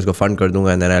यार ठीक है मैं इसको fund कर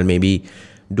दूँगा and then I'll maybe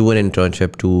do an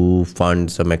internship to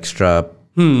fund some extra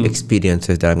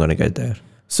experiences that I'm going to get there.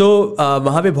 So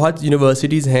वहाँ पे बहुत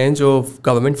universities हैं जो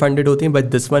government funded होती हैं,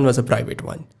 but this one was a private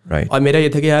one. Right. और मेरा ये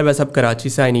था कि यार बस अब कराची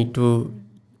से I need to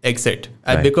exit.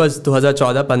 And because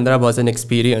 2014-15 was an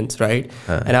experience, right?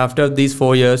 And after these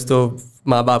 4 years तो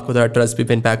माँ बाप को थोड़ा ट्रस्ट भी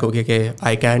पिन पैक हो गया कि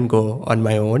I can go on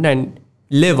my own and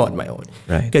live on my own.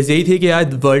 Because यही थी कि यार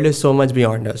the world is so much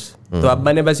beyond अस. तो अब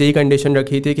मैंने बस यही कंडीशन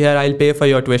रखी थी कि यार I will pay for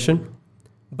your tuition,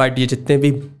 but ये जितने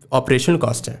भी ऑपरेशनल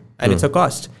कॉस्ट है and it's a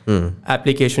cost,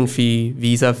 application fee,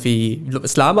 visa फ़ी,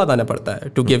 इस्लामाबाद आना पड़ता है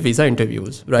to give visa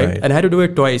interviews, right, and had to do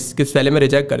it twice कि पहले मैं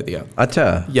रिजेक्ट कर दिया.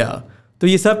 अच्छा. या तो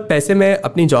ये सब पैसे मैं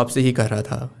अपनी जॉब से ही कर रहा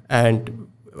था and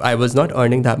I was not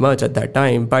earning that much at that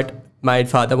time, but my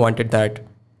father wanted that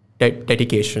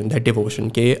dedication, that devotion,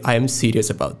 कि I am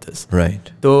serious about this. Right.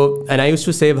 तो and I used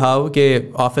to save how कि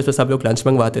office में सब लोग lunch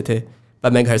मंगवाते थे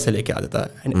पर मैं घर से लेके आता था.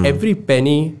 And every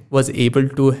penny was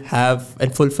able to have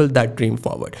and fulfill that dream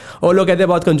forward. और लोग कहते हैं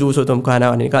बहुत कंजूस हो तुम,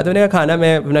 खाना नहीं खाते. मैंने कहा खाना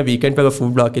मैं अपना वीकेंड पर अगर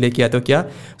फूड ब्लॉग के लिए किया तो क्या.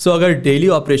 सो अगर डेली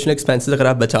ऑपरेशनल एक्सपेंसेस अगर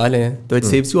आप बचा लें तो it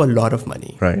saves you a lot of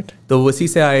money. Right. तो उसी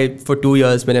से आई फॉर 2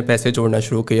 years मैंने पैसे जोड़ना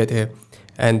शुरू किए थे.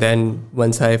 And then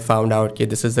once I found out that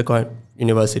this is the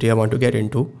university I want to get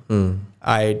into,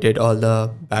 I did all the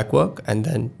back work and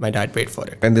then my dad paid for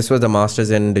it. And this was the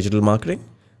master's in digital marketing?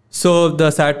 So the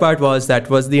sad part was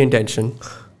that was the intention,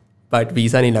 but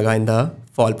visa nahi laga in the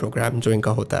fall program जो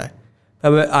इनका होता है.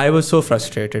 I was so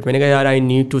frustrated. मैंने कहा यार I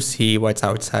need to see what's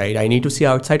outside. I need to see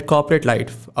outside corporate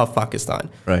life of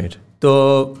Pakistan. Right. So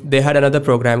they had another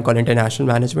program called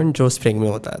international management जो spring में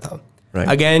होता था. Right.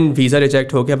 Again visa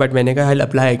reject हो गया, but मैंने कहा I'll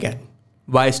apply again.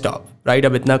 Why stop? Right,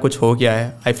 अब इतना कुछ हो गया है.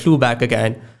 I flew back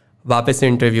again. वापस से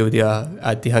interview दिया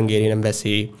at the Hungarian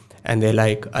embassy and they're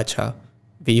like अच्छा,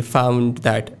 we found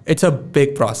that it's a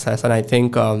big process and I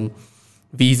think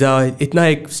visa इतना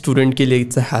एक student के लिए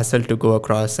it's a hassle to go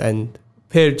across. And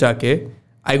फिर जाके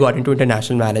I got into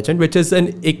international management, which is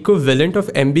an equivalent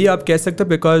of MBA आप कह सकते हो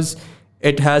because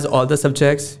it has all the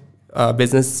subjects.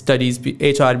 Business studies भी,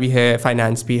 HR भी है,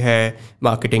 finance भी है,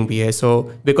 marketing भी है. So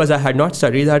because I had not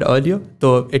studied that earlier, so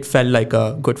it felt like a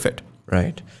good fit.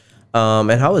 Right.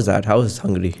 And how was that? How was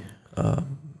Hungary?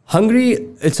 Hungary,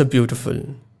 it's a beautiful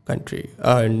country.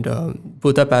 And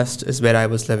Budapest is where I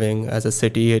was living as a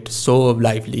city. It's so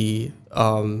lively.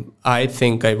 I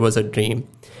think it was a dream.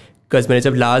 Because मेरे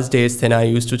जब last days थे ना, I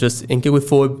used to just इनके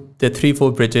कोई the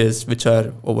 3-4 bridges which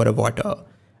are over a water.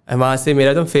 And वहाँ से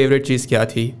मेरा तो favorite चीज़ क्या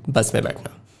थी? बस में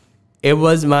बैठना. It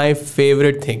was my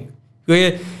favorite thing.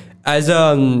 क्योंकि as a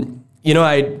you know,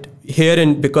 I here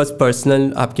in because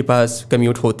personal आपके पास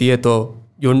commute होती है तो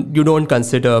you don't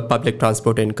consider public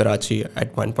transport in Karachi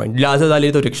at one point. लिहाजा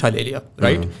डाली तो रिक्शा ले लिया,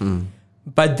 right?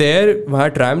 But there वहाँ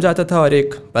ट्रैम जाता था और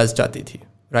एक बस जाती थी,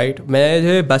 right?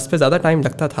 मुझे बस पे ज़्यादा टाइम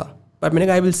लगता था, but मैंने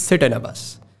कहा I will sit in a bus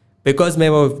because मैं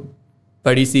वो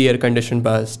बड़ी सी एयर कंडीशन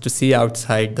बस to see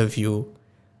outside the view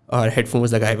और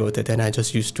headphones लगाए हुए होते थे and I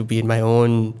just used to be in my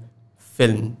own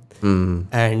film.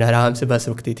 And आराम से बस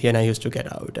रुकती थी and I used to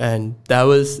get out and that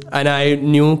was and I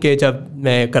knew कि जब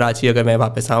मैं कराची अगर मैं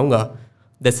वापस आऊँगा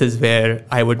this is where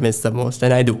I would miss the most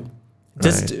and I do.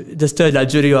 Just a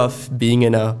luxury of being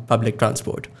in a public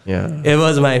transport. Yeah. It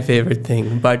was my favorite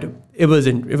thing, but it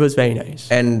was very nice.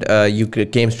 And you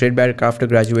came straight back after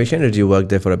graduation, or did you work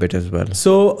there for a bit as well?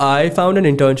 So I found an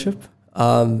internship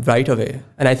right away.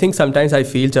 And I think sometimes I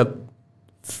feel जब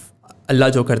अल्लाह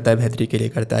जो करता है बेहतरी के लिए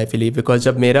करता है, I believe, because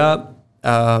जब मेरा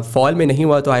fall में नहीं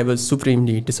हुआ तो I was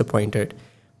supremely disappointed.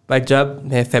 But जब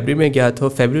मैं February में गया तो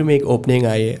February में एक opening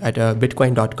आई at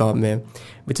bitcoin.com में,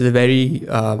 which is a very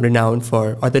renowned for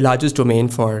or the largest domain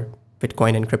for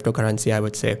Bitcoin and cryptocurrency, I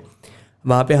would say.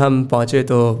 वहाँ पे हम पहुँचे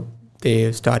तो they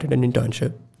started an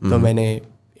internship. तो मैंने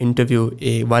interview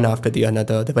one after the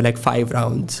another. There were like 5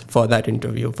 rounds for that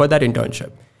interview, for that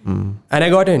internship. And I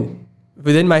got in.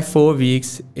 Within my 4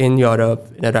 weeks in Europe,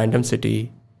 in a random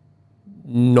city,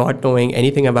 not knowing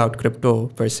anything about crypto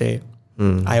per se,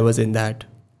 I was in that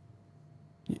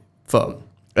firm.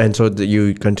 And so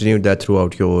you continued that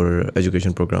throughout your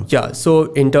education program? Yeah, so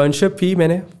internship ही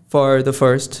मैंने for the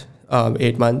first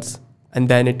 8 months,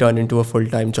 and then it turned into a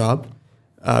full-time job,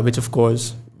 which of course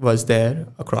was there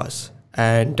across.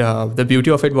 And the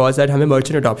beauty of it was that हमें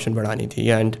merchant adoption बढ़ानी थी,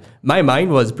 and my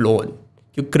mind was blown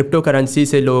कि cryptocurrency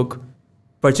से लोग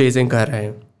purchasing कर रहे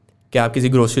हैं कि आप किसी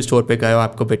grocery store पे गए हो,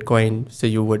 आपको bitcoin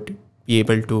से you would be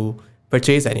able to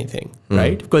purchase anything,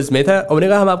 right? Because मैं था, उन्होंने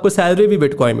कहा हम आपको salary भी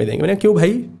bitcoin में देंगे. मैंने क्यों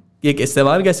भाई, ये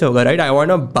इस्तेमाल कैसे होगा, right? I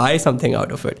want to buy something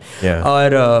out of it. Yeah.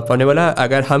 और उन्होंने बोला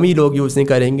अगर हम ही लोग यूज़ नहीं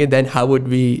करेंगे then how would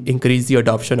we increase the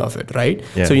adoption of it, right?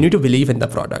 Yeah. So you need to believe in the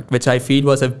product, which I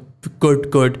feel was a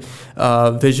good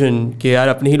vision कि यार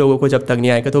अपने ही लोगों को जब तक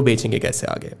नहीं आएगा तो बेचेंगे कैसे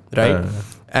आगे, right?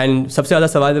 And सबसे ज़्यादा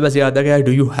सवाल में बस ये आता है कि यार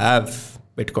do you have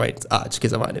bitcoins आज के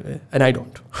ज़माने में? And I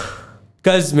don't.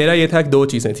 Because मेरा ये था कि 2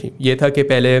 चीज़ें थी. ये था कि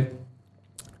पहले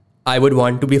I would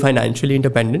want to be financially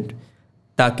independent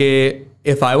ताकि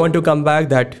if I want to come back,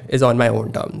 that is on my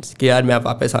own terms. कि यार मैं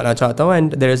वापस आना चाहता हूँ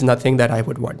and there is nothing that I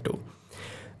would want to.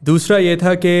 दूसरा ये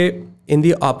था कि in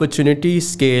the opportunity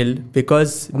scale,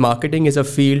 because marketing is a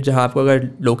field जहाँ आपको अगर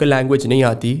local language नहीं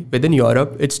आती, within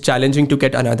Europe, it's challenging to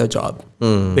get another job.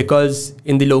 Because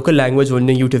in the local language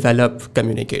only you develop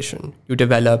communication, you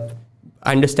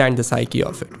understand the psyche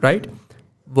of it, right?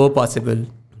 वो possible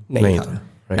नहीं था.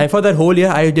 Right. And for that whole year,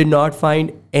 I did not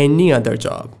find any other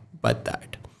job but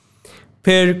that.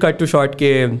 फिर cut to short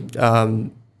के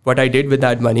what I did with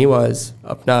that money was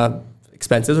अपना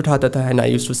expenses उठाता था and I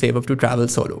used to save up to travel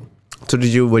solo. So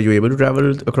were you able to travel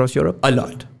across Europe? A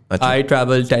lot. Achha. I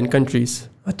traveled 10 countries.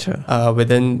 Achha.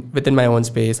 Within my own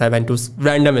space. I went to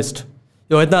randomist.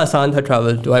 जो इतना आसान था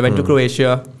travel. I went to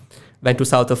Croatia, went to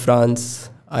south of France,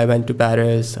 I went to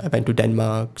Paris, I went to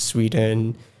Denmark,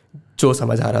 Sweden. जो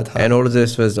समझ आ रहा था. And all of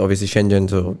this was obviously Schengen,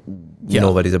 so yeah.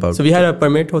 No worries about. So we had a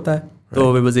permit होता है,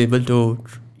 so we was able to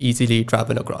easily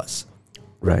travel across.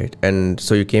 Right, and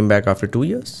so you came back after 2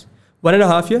 years.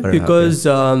 1.5 years because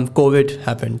COVID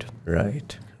happened.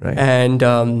 Right. And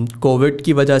COVID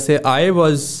की वजह से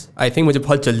I think मुझे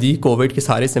बहुत जल्दी COVID के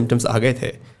सारे symptoms आ गए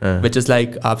थे, which is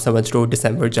like आप समझ लो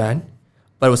December Jan,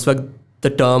 पर उस वक्त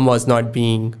the term was not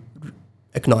being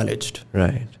acknowledged.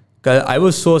 Right. I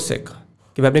was so sick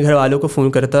कि मैं अपने घर वालों को फ़ोन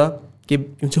करता कि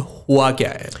मुझे हुआ क्या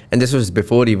है. And this was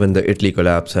before even the Italy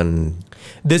collapse and.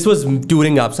 This was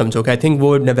during आप समझो कि I think वो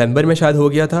November में शायद हो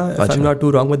गया था. If I'm not too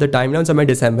wrong with the timeline, so मैं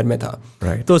December में था.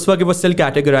 Right. तो उस वक्त वो still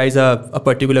categorize a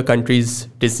particular country's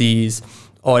disease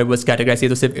और it was categorized ये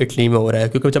तो सिर्फ इटली में हो रहा है,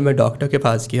 क्योंकि जब मैं डॉक्टर के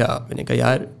पास गया मैंने कहा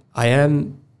यार I am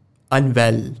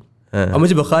unwell और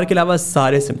मुझे बुखार के अलावा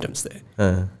सारे symptoms थे.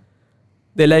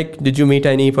 They like, did you meet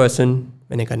any person?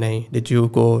 मैंने कहा नहीं. Did you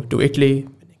go to Italy?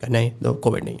 मैंने कहा नहीं, no,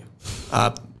 COVID नहीं है,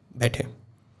 आप बैठे.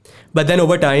 But then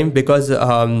over time, because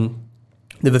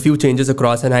there were few changes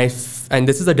across and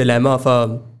this is a dilemma of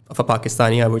a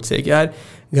Pakistani, I would say, कि यार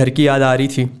घर की याद आ रही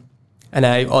थी and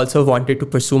I also wanted to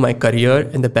pursue my career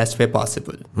in the best way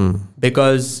possible.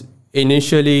 Because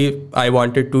initially I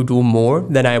wanted to do more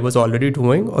than I was already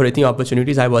doing, or I think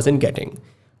opportunities I wasn't getting.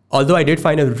 Although I did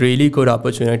find a really good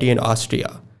opportunity in Austria,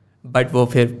 but वो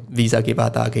फिर visa की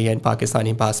बात आ गई and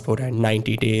Pakistani passport and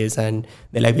 90 days and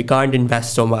they're like, we can't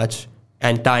invest so much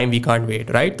and time we can't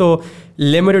wait, right? So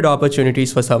limited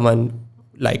opportunities for someone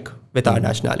like with our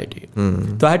nationality.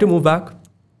 So I had to move back.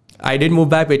 I did move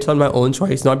back based on my own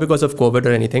choice, not because of COVID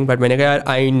or anything, but मैंने कहा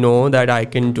I know that I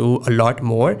can do a lot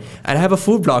more and I have a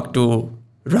food blog to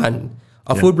run.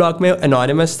 A food blog में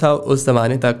anonymous था उस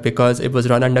ज़माने तक because it was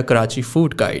run under Karachi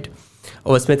Food Guide.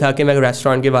 और उसमें था कि मैं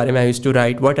restaurant के बारे में I used to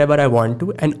write whatever I want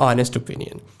to and honest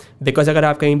opinion. Because अगर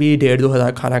आप कहीं भी 1,500-2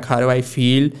 हज़ार खाना खा रहे हो, I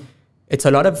feel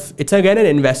it's again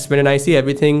an investment and I see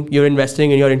everything you're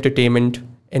investing in your entertainment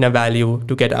in a value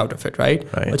to get out of it, right?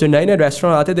 But जो नए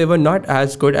restaurant आते, they were not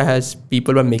as good as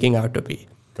people were making out to be.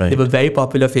 They were very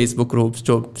popular Facebook groups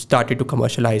जो started to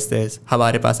commercialize this.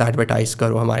 हमारे पास advertise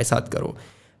करो, हमारे साथ करो.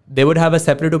 They would have a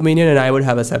separate opinion and I would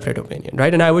have a separate opinion,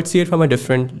 right? And I would see it from a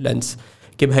different lens.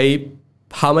 कि भाई,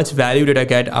 how much value did I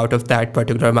get out of that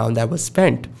particular amount that was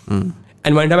spent?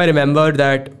 And one time I remember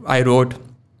that I wrote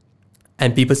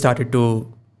and people started to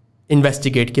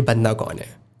investigate कि बंदा कौन है.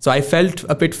 So I felt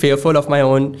a bit fearful of my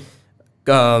own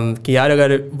कि यार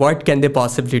अगर what can they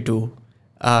possibly do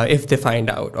if they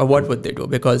find out, or what would they do?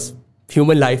 Because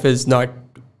human life is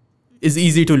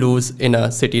easy to lose in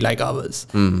a city like ours.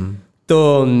 So,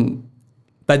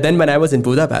 but then when I was in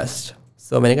Budapest,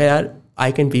 so मैंने कहा यार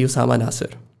I can be Osamah Nasir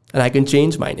and I can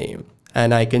change my name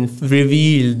and I can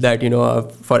reveal that,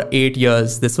 for 8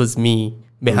 years this was me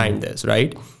behind this,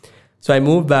 right? So I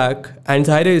moved back and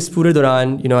इस पूरे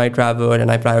दौरान, I traveled and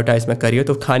I prioritized my career.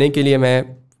 तो खाने के लिए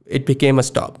it became a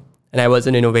stop and I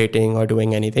wasn't innovating or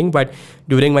doing anything. But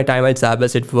during my time at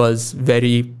Szabist, it was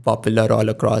very popular all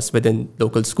across within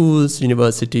local schools,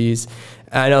 universities,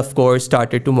 and of course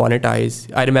started to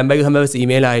monetize. I remember कि हमें बस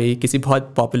email आई किसी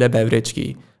बहुत popular beverage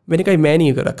की. मैंने कहा मैं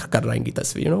नहीं कर रहा इनकी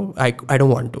तस्वीर, I don't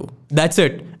want to. That's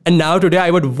it. And now today I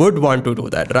would want to do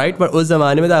that, right? But उस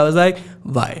ज़माने में I was like,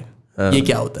 why? ये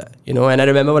क्या होता है, And I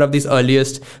remember one of these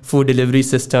earliest food delivery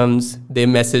systems, they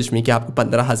messaged me कि आपको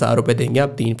 15,000 रुपए देंगे,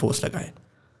 आप 3 पोस्ट लगाएं.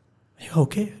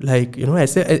 Okay,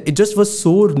 ऐसे it just was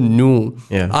so new.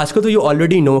 आजकल तो you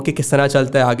already know कि किस तरह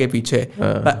चलता है आगे पीछे.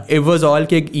 It was all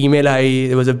कि एक email I,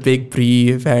 it was a big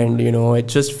brief and it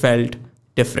just felt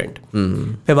different.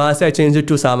 फिर वहाँ से I changed it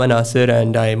to Osamah Nasir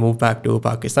and I moved back to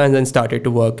Pakistan and started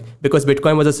to work because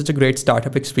Bitcoin was such a great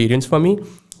startup experience for me.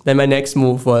 Then my next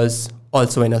move was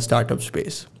also in a startup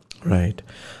space. Right.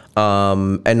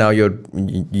 And now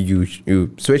you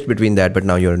switched between that, but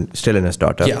now you're still in a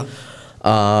startup. Yeah.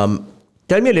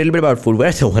 Tell me a little bit about food. We're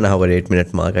at the 1 hour, 8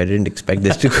 minute mark. I didn't expect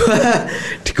this to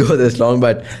go this long,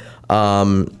 but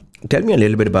tell me a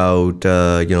little bit about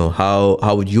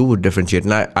how you would differentiate.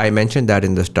 And I mentioned that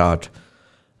in the start.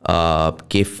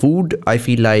 Food, I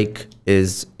feel like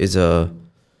is a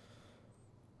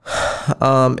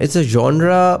it's a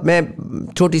genre.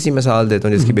 मैं छोटी सी मिसाल देता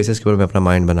हूँ जिसकी basis के ऊपर मैं अपना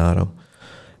माइंड बना रहा हूँ.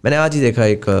 मैंने आज ही देखा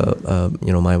एक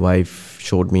my wife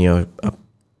showed me a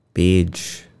page,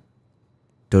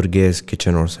 Turgay's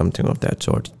Kitchen or something of that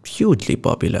sort, hugely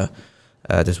popular.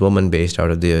 This woman based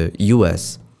out of the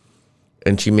US,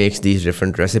 and she makes these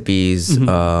different recipes.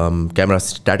 Camera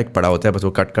static पड़ा होता है, बस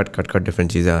वो cut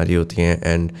different चीज़ें आ रही होती हैं.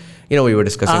 And we were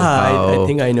discussing how I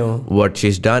think I know what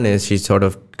she's done is she's sort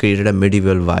of created a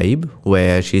medieval vibe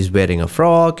where she's wearing a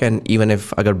frock, and even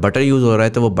if अगर butter use हो रहा है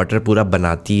तो वो butter पूरा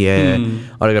बनाती है,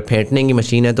 और अगर फेंटने की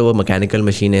मशीन है तो वो mechanical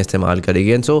machine इस्तेमाल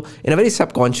करेगी. And so in a very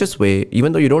subconscious way,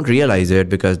 even though you don't realize it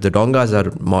because the dongas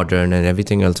are modern and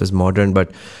everything else is modern,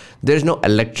 but there's no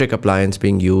electric appliance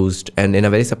being used, and in a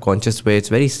very subconscious way, it's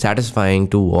very satisfying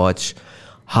to watch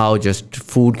how just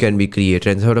food can be created,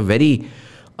 and sort of very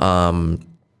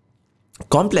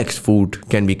complex food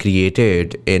can be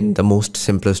created in the most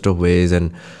simplest of ways.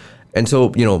 And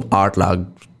so 8 lakh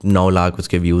 9 lakh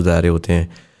उसके views आ रहे होते हैं.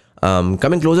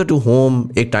 Coming closer to home,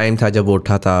 एक time था जब वो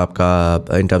उठा था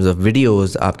आपका in terms of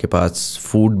videos, आपके पास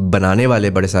food बनाने वाले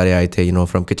बड़े सारे आए थे,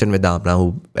 from Kitchen with Amna,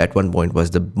 who at one point was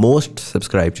the most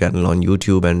subscribed channel on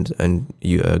YouTube, and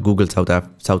Google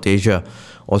South Asia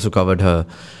also covered her,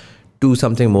 to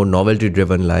something more novelty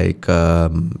driven like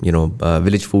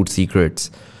Village Food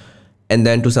Secrets. And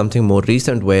then to something more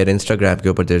recent where Instagram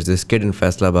ke upar there's this kid in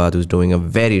Faisalabad who's doing a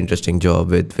very interesting job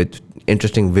with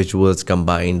interesting visuals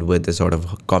combined with this sort of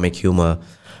comic humor.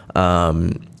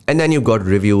 And then you've got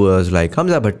reviewers like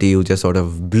Hamza Bhatti, who just sort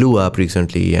of blew up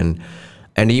recently. And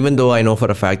even though I know for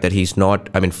a fact that he's not,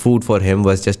 food for him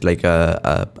was just like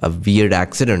a weird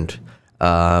accident.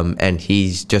 And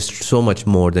he's just so much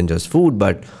more than just food,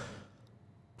 but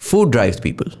food drives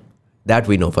people. That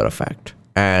we know for a fact.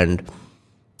 And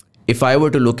if I were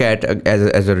to look at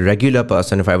as a regular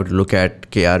person, if I were to look at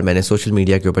कि यार मैंने social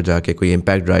media के ऊपर जाके कोई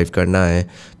impact drive करना है,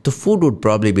 तो food would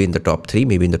probably be in the top 3,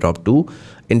 maybe in the top 2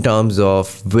 in terms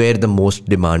of where the most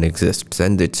demand exists.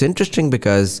 And it's interesting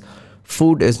because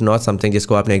food is not something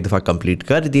जिसको आपने एक दफ़ा complete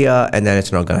कर दिया and then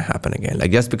it's not going to happen again.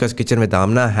 Like just because kitchen में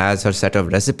दामना has her set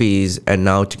of recipes and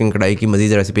now chicken कढ़ाई की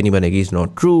मज़ीद recipe नहीं बनेगी is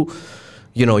not true.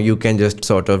 You know, you can just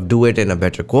sort of do it in a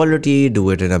better quality, do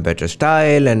it in a better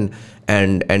style,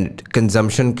 and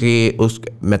consumption के उस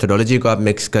methodology को आप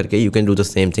mix करके you can do the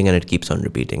same thing and it keeps on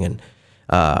repeating.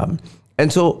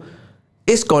 And so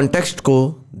इस context को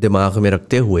दिमाग में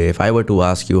रखते हुए, if I were to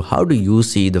ask you, how do you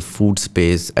see the food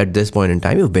space at this point in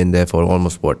time? You've been there for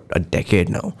almost a decade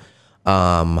now.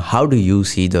 How do you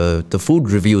see the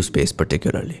food review space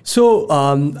particularly? So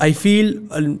I feel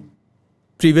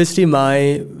previously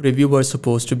my review was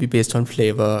supposed to be based on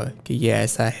flavor, कि ये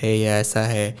ऐसा है, ये ऐसा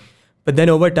है. But then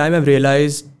over time I've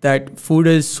realized that food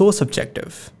is so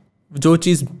subjective. जो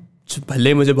चीज़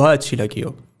भले मुझे बहुत अच्छी लगी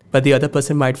हो, but the other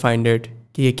person might find it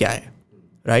कि ये क्या है,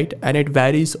 right? And it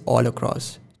varies all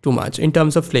across too much in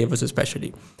terms of flavors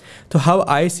especially. So how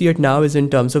I see it now is in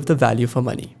terms of the value for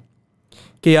money.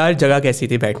 कि यार जगह कैसी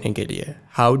थी बैठने के लिए?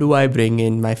 How do I bring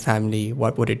in my family?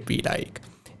 What would it be like?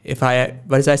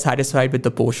 Was I satisfied with the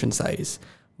portion size?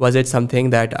 Was it something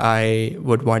that I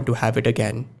would want to have it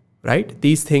again? Right?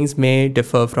 These things may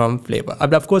differ from flavor.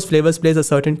 Of course, flavors plays a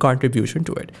certain contribution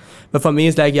to it. But for me,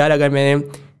 it's like, यार अगर मैंने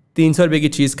 300 रुपये की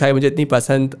चीज़ खाई मुझे इतनी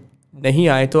पसंद नहीं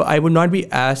आई तो I would not be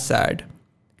as sad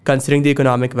considering the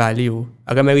economic value.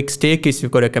 अगर मैं एक steak किसी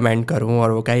को recommend करूँ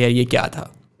और वो कहे यार ये क्या था?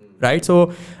 Right?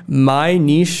 So my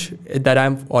niche that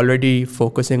I'm already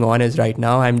focusing on is right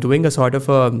now I'm doing a sort of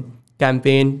a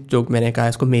campaign जो मैंने कहा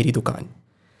इसको मेरी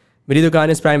दुकान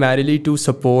is primarily to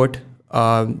support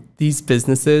these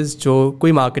businesses जो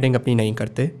कोई marketing अपनी नहीं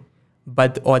करते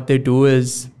but what they do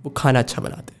is वो खाना अच्छा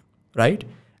बनाते right?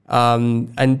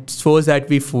 And shows that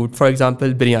we food, for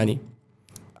example biryani.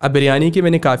 अब बिरयानी की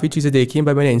मैंने काफ़ी चीज़ें देखी हैं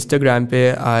but मैंने Instagram पे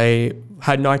I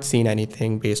had not seen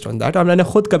anything based on that और मैंने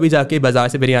खुद कभी जाके बाज़ार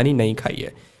से बिरयानी नहीं खाई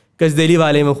है because दिल्ली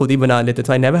वाले मैं खुद ही बना लेते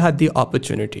so I never had the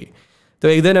opportunity. तो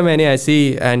एक दिन मैंने ऐसी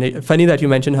and funny that you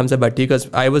mentioned Hamza Bhatti because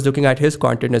I was looking at his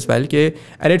content as well कि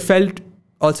and it felt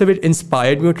also it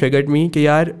inspired me or triggered me कि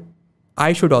यार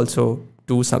I should also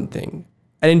do something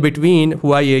and in between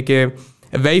हुआ ये कि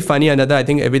very funny another I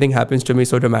think everything happens to me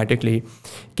so dramatically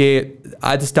कि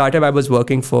at the startup I was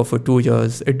working for 2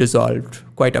 years it dissolved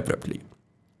quite abruptly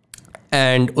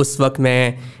and उस वक्त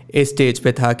मैं इस stage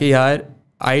पे था कि यार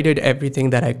I did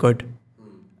everything that I could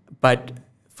but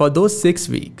for those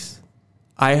 6 weeks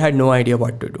I had no idea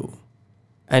what to do.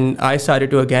 And I started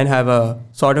to again have a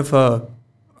sort of a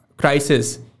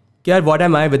crisis. What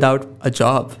am I without a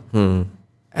job?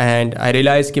 And I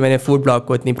realized कि मैंने food blog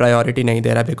को इतनी priority नहीं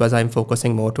दे रहा because I'm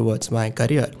focusing more towards my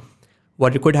career.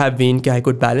 What it could have been कि I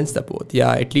could balance the both.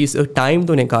 Yeah, at least a time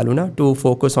तो निकालूँ ना to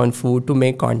focus on food, to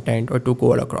make content or to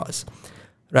go across.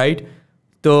 Right?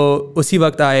 तो उसी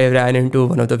वक्त I ran into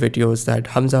one of the videos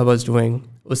that Hamza was doing.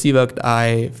 उसी वक्त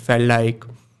I felt like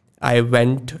I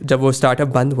went जब वो startup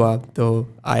बंद हुआ तो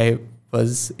I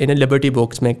was in a Liberty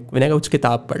Books में मैंने कहा कुछ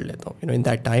किताब पढ़ लेता हूँ in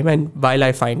that time and while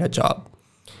I find a job.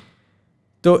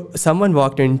 तो someone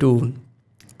walked into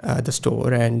the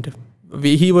store and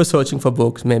he was searching for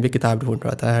books मैं भी किताब ढूंढ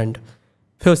रहा था and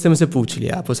फिर उससे मुझसे पूछ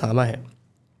लिया आप उसामा है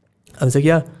हमसे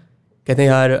क्या कहते हैं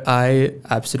यार I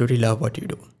absolutely love what you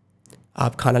do.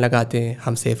 आप खाना लगाते हैं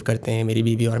हम सेव करते हैं मेरी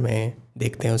बीवी और मैं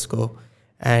देखते हैं उसको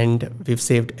and we've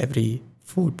saved every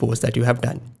food post that you have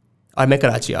done. और मैं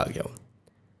कराची आ गया हूँ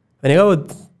मैंने कहा वो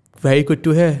very good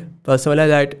to hear personally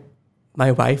that my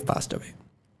wife passed away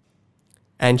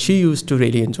and she used to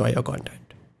really enjoy your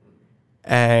content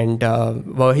and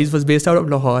well, he was based out of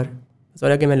Lahore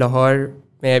so कि मैं लाहौर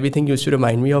में everything used to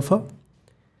remind me of her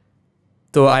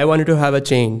so I wanted to have a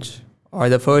change or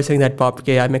the first thing that popped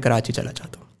कि यार मैं कराची चला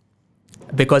जाता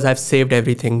हूँ because I've saved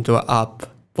everything जो आप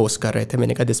पोस्ट कर रहे थे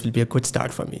मैंने कहा this will be a good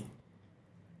start for me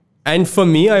and for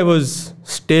me I was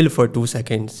still for 2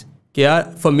 seconds कि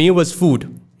यार for me it was food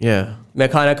मैं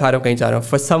खाना खा रहा हूँ कहीं जा रहा हूँ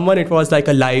for someone it was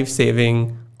like a life saving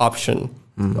option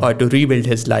or to rebuild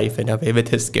his life in a way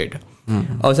with his kid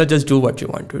also just do what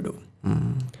you want to do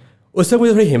उससे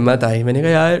मुझे थोड़ी हिम्मत आई मैंने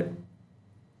कहा यार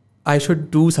I should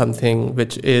do something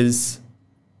which is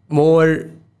more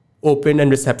open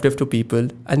and receptive to people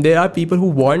and there are people who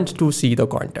want to see the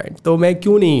content तो मैं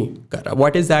क्यों नहीं कर रहा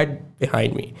what is that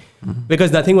behind me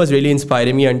because nothing was really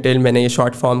inspiring me until मैंने ये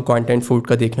short form content food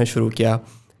का देखना शुरू किया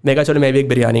मैं कहा चलो मैं भी एक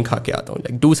बिरयानी खा के आता हूँ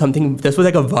like do something this was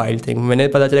like a wild thing मैंने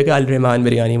पता चला कि अल Rahman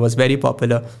biryani was very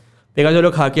popular मैं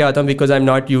चलो खा के आता हूँ because I'm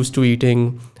not used to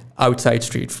eating outside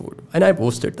street food. And I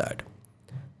posted that.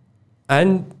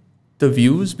 And the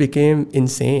views became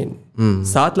insane.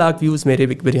 7 lakh views मेरे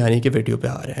बिरयानी के वीडियो पे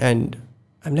आ रहे हैं. And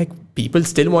I'm like, people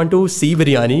still want to see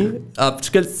biryani.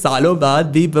 आजकल सालों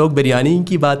बाद भी लोग बिरयानी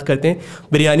की बात करते हैं.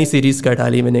 बिरयानी सीरीज का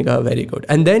डाली, मैंने कहा very good.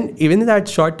 And then even in that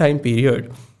short time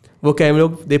period, वो कई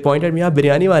लोग they pointed me, आप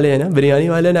बिरयानी वाले हैं ना, बिरयानी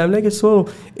वाले. And I'm like, it's so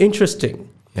interesting.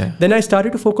 Yeah. Then I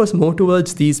started to focus more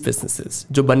towards these businesses,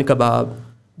 जो bun kebab,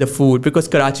 the food, because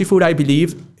Karachi food I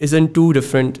believe is in 2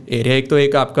 different areas. एक तो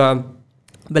एक आपका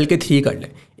बल्कि 3 कर लें.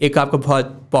 एक आपका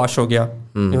बहुत पॉश हो गया,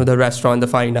 you know, the restaurant, the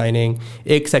fine dining.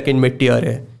 एक second mid tier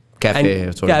है,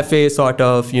 cafe sort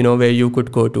of, you know, where you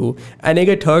could go to. And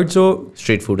एक third जो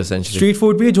street food essentially. Street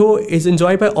food भी जो is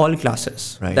enjoyed by all classes,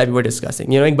 right, that we were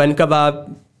discussing. You know, एक bun kebab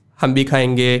हम भी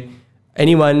खाएंगे.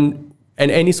 Anyone and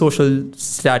any social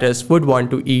status would want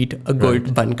to eat a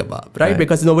good bun kebab, right?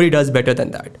 Because nobody does better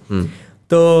than that.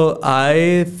 So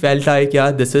I felt like,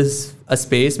 yeah, this is a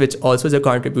space which also is a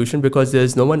contribution because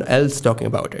there's no one else talking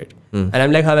about it. And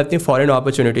I'm like, हम अपनी foreign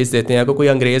opportunities देते हैं. अगर कोई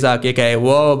अंग्रेज आके कहे,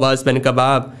 वो बस bun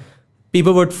kebab,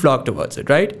 people would flock towards it,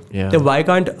 right? Yeah. So why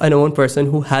can't a known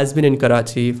person who has been in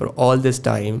Karachi for all this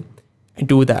time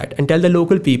do that and tell the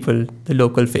local people the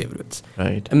local favorites?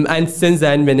 Right. And since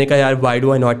then, मैंने कहा यार, why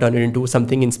do I not turn it into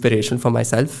something inspirational for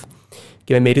myself?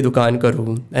 कि मैं मेरी दुकान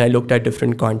करूँ. And I looked at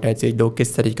different contents, लोग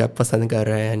किस तरीका पसंद कर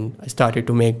रहे हैं. And I started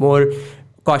to make more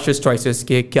cautious choices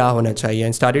कि क्या होना चाहिए.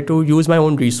 And started to use my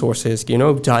own resources, you know,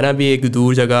 जाना भी एक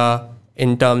दूर जगह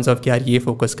in terms of कि यार ये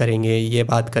focus करेंगे, ये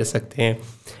बात कर सकते हैं.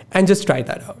 And just try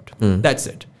that out. That's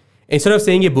it. Instead of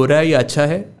saying ये बुरा है, ये अच्छा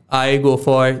है, I go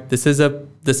for this is a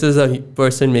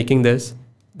person making this.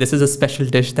 This is a special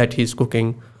dish that he's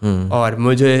cooking. और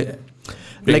मुझे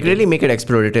like really make it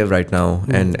explorative right now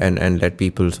and let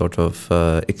people sort of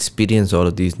experience all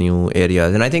of these new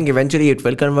areas. And I think eventually it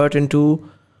will convert into,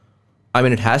 I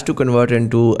mean, it has to convert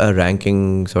into a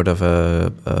ranking sort of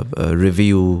a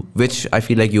review, which I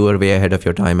feel like you were way ahead of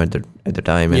your time at the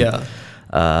time. And,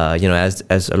 yeah. You know,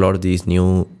 as a lot of these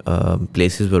new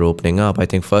places were opening up, I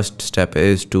think first step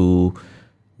is to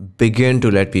begin to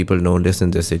let people know, listen,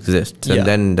 this exists. And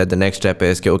then that the next step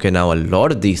is, okay, now a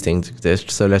lot of these things exist,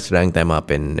 so let's rank them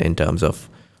up in terms of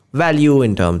value,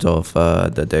 in terms of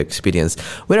the experience.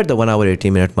 We're at the 1 hour 80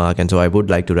 minute mark, and so I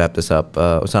would like to wrap this up.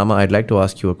 Osama, I'd like to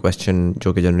ask you a question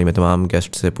जो कि generally मैं तमाम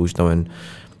guests से पूछता हूँ, and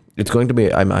it's going to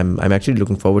be, I'm actually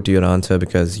looking forward to your answer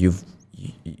because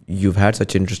you've had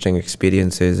such interesting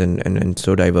experiences and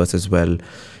so diverse as well.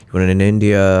 You were in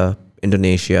India,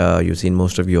 Indonesia, you've seen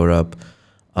most of Europe.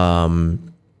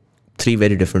 3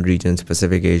 very different regions: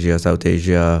 Pacific Asia, South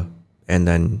Asia, and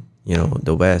then, you know,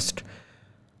 the West.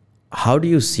 How do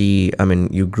you see, I mean,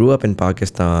 you grew up in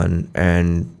Pakistan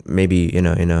and maybe in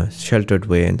a sheltered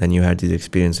way, and then you had these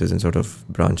experiences and sort of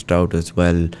branched out as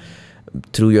well.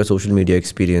 Through your social media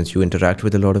experience, you interact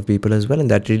with a lot of people as well, and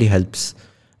that really helps.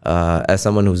 As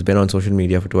someone who's been on social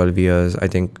media for 12 years, I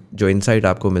think जो insight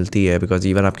आपको मिलती है, because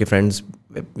even आपके friends,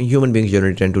 human beings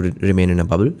generally tend to remain in a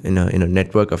bubble, in a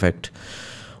network effect.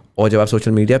 और जब आप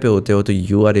social media पे होते हो, तो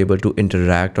you are able to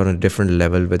interact on a different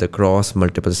level with across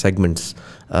multiple segments,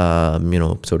 you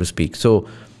know, so to speak. So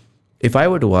if I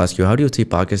were to ask you, how do you see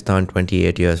Pakistan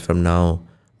 28 years from now,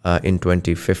 in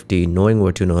 2050, knowing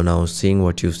what you know now, seeing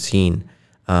what you've seen,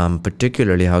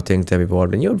 particularly how things have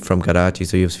evolved? And you're from Karachi,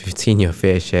 so you've seen your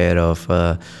fair share of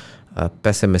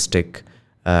pessimistic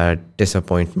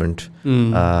disappointment.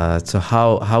 So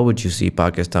how would you see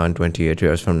Pakistan 28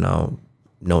 years from now,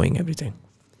 knowing everything?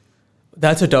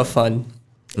 That's a tough one.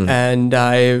 And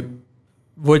I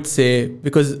would say,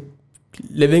 because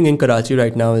living in Karachi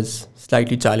right now is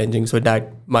slightly challenging, so that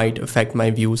might affect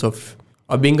my views of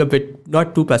being a bit,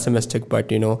 not too pessimistic,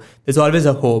 but, you know, there's always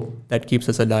a hope that keeps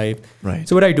us alive. Right.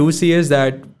 So what I do see is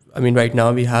that, I mean, right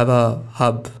now we have a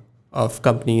hub of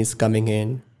companies coming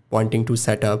in, wanting to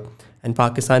set up, and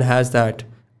Pakistan has that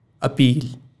appeal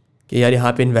कि यार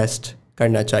यहाँ पे invest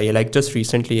करना चाहिए. Like just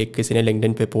recently एक किसी ने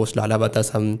LinkedIn पे post डाला हुआ था,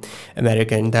 some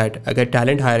American, that अगर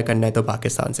talent hire करना है तो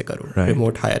पाकिस्तान से करो,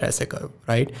 remote hire ऐसे करो,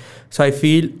 right? So I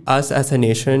feel us as a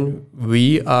nation,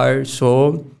 we are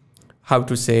so, how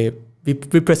to say, we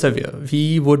persevere.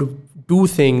 We would do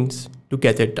things to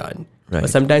get it done. Right.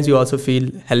 But sometimes you also feel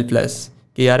helpless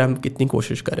कि यार हम कितनी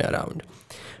कोशिश करें around.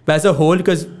 But as a whole,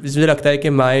 because मुझे लगता है कि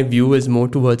my view is more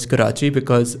towards Karachi,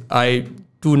 because I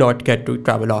do not get to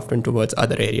travel often towards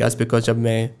other areas, because जब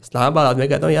मैं इस्लामाबाद में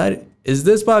कहता हूँ यार, is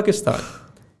this Pakistan?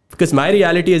 Because my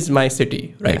reality is my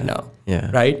city right now.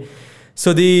 Yeah. Right?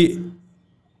 So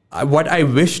what I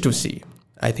wish to see,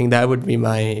 I think that would be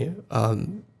my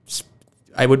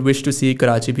I would wish to see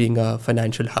Karachi being a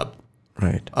financial hub,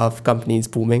 right, of companies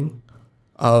booming,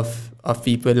 of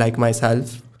people like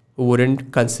myself who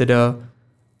wouldn't consider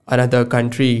another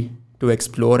country to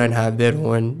explore and have their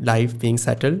own life being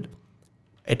settled.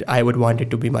 I would want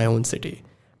it to be my own city,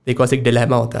 because एक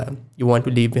dilemma होता है. You want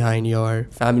to leave behind your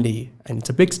family, and it's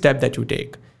a big step that you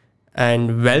take.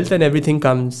 And wealth and everything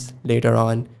comes later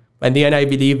on. In the end, I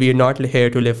believe we are not here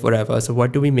to live forever. So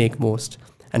what do we make most?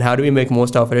 And how do we make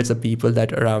most of it? It's the people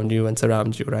that are around you and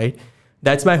surround you, right?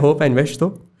 That's my hope and wish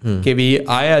though.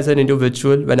 I as an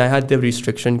individual, when I had the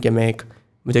restriction कि मैं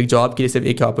मुझे एक job के लिए सिर्फ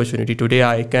एक opportunity. Today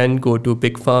I can go to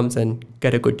big firms and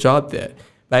get a good job there.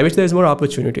 But I wish there's more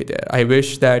opportunity there. I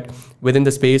wish that within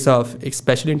the space of,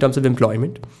 especially in terms of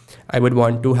employment, I would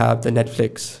want to have the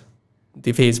Netflix,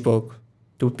 the Facebook,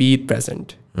 to be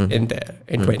present in there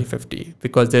in 2050,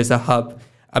 because there's a hub.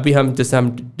 Abhi hum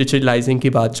digitalizing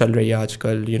ki baat chal rahi hai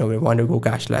aajkal, we want to go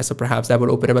cashless, so perhaps that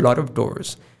will open up a lot of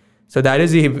doors. So that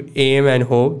is the aim and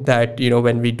hope that,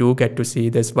 when we do get to see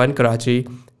this one Karachi,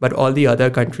 but all the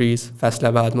other countries,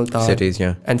 Faisalabad,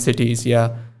 Multan, cities,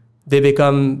 they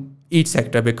become each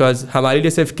sector, because hamare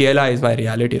liye sirf KLI is my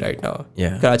reality right now.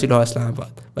 Karachi, Lahore,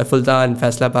 Islamabad, but Multan,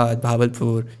 Faisalabad,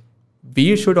 Bahawalpur,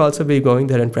 we should also be going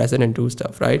there and present and do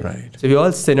stuff, right? So we all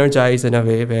synergize in a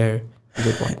way where we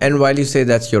would want. And while you say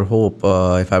that's your hope,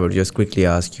 if I would just quickly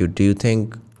ask you, do you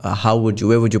think, where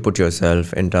would you put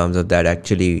yourself in terms of that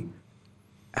actually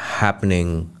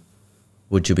happening?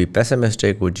 Would you be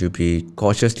pessimistic? Would you be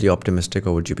cautiously optimistic,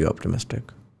 or would you be optimistic?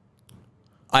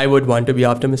 I would want to be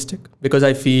optimistic, because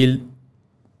I feel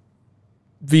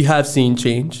we have seen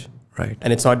change. Right.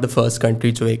 And it's not the first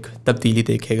country to ek tabdili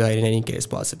dekhega in any case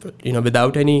possible.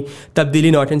 Without any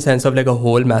tabdili, not in sense of like a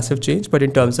whole massive change, but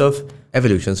in terms of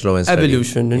evolution, slow and steady.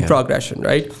 Evolution and progression,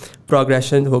 right?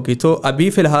 Progression hogi. So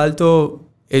abhi filhal to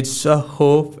it's a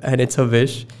hope and it's a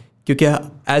wish.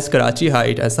 Because as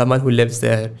Karachite, as someone who lives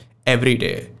there every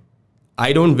day,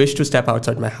 I don't wish to step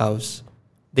outside my house,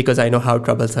 because I know how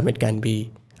troublesome it can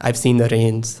be. I've seen the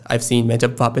rains. I've seen, मैं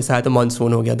जब वापस आया तो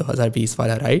monsoon हो गया 2020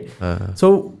 वाला, right?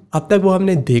 So अब तक वो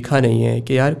हमने देखा नहीं है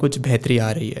कि यार कुछ बेहतरी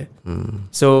आ रही है.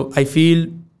 So I feel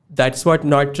that's what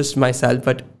not just myself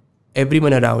but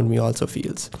everyone around me also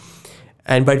feels.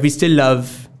 But we still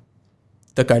love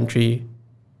the country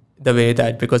the way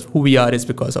that, because who we are is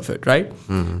because of it, right?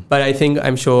 But I think,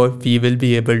 I'm sure we will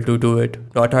be able to do it,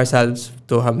 not ourselves,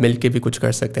 तो हम मिलके भी कुछ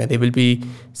कर सकते हैं. There will be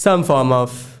some form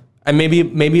of, and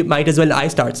maybe might as well I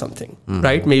start something,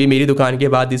 right? Maybe मेरी दुकान के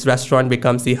बाद this restaurant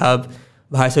becomes the hub.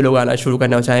 बाहर से लोग आना शुरू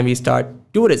करना चाहें, we start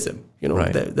tourism.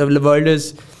 Right. The world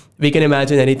is, we can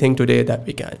imagine anything today that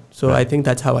we can. So I think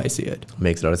that's how I see it.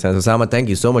 Makes a lot of sense. Osama, thank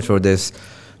you so much for this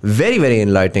very, very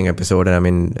enlightening episode. And I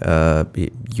mean,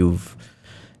 you've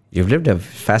lived a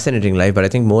fascinating life, but I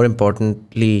think more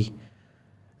importantly,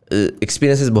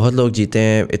 experiences बहुत लोग जीते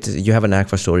हैं. You have a knack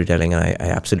for storytelling, and I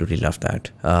absolutely love that.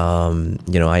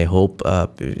 I hope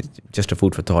just a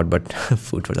food for thought, but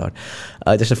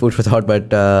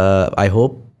I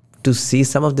hope to see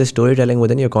some of this storytelling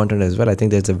within your content as well. I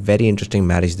think there's a very interesting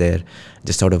marriage there,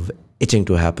 just sort of itching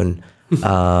to happen.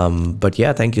 But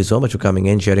yeah, thank you so much for coming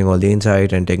in, sharing all the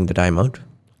insight, and taking the time out.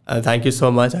 Thank you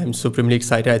so much. I'm supremely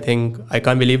excited. I think I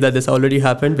can't believe that this already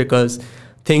happened, because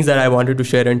things that I wanted to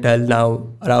share and tell now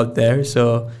are out there.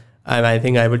 So I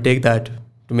think I will take that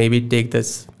to maybe take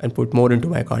this and put more into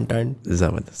my content.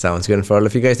 Sounds good. And for all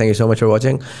of you guys, thank you so much for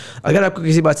watching. अगर आपको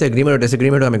किसी बात से agreement or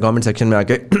disagreement हो, हमें comment section में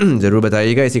आके ज़रूर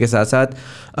बताइएगा. इसी के साथ साथ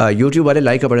YouTube वाले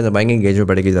like का बटन दबाएंगे, engagement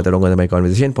बढ़ेगी, ज़्यादा लोगों तक हमारी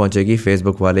conversation पहुंचेगी.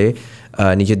 Facebook वाले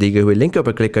नीचे दी गई हुई लिंक के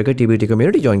ऊपर क्लिक करके TBT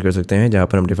community join कर सकते हैं, जहाँ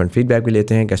पर हम different feedback भी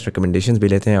लेते हैं, guest recommendations भी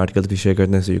लेते हैं, articles भी share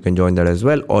करते हैं, so you can join that as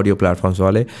well. Audio platforms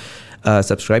वाले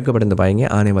सब्सक्राइब का बटन दबाएंगे,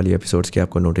 आने वाली एपिसोड्स की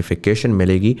आपको नोटिफिकेशन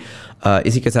मिलेगी.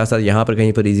 इसी के साथ साथ यहाँ पर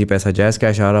कहीं पर इजी पैसा जैज़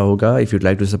कैश आ रहा होगा. If you'd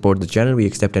like to support the channel, we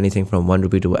accept anything from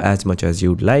 ₹1 to as much as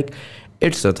you'd like.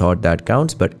 It's a thought that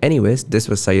counts. But anyways, this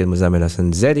was Syed Muzamil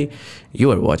Hasan Zedi.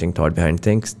 You are watching Thought Behind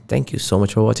Things. Thank you so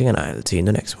much for watching, and I'll see you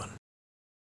in the next one.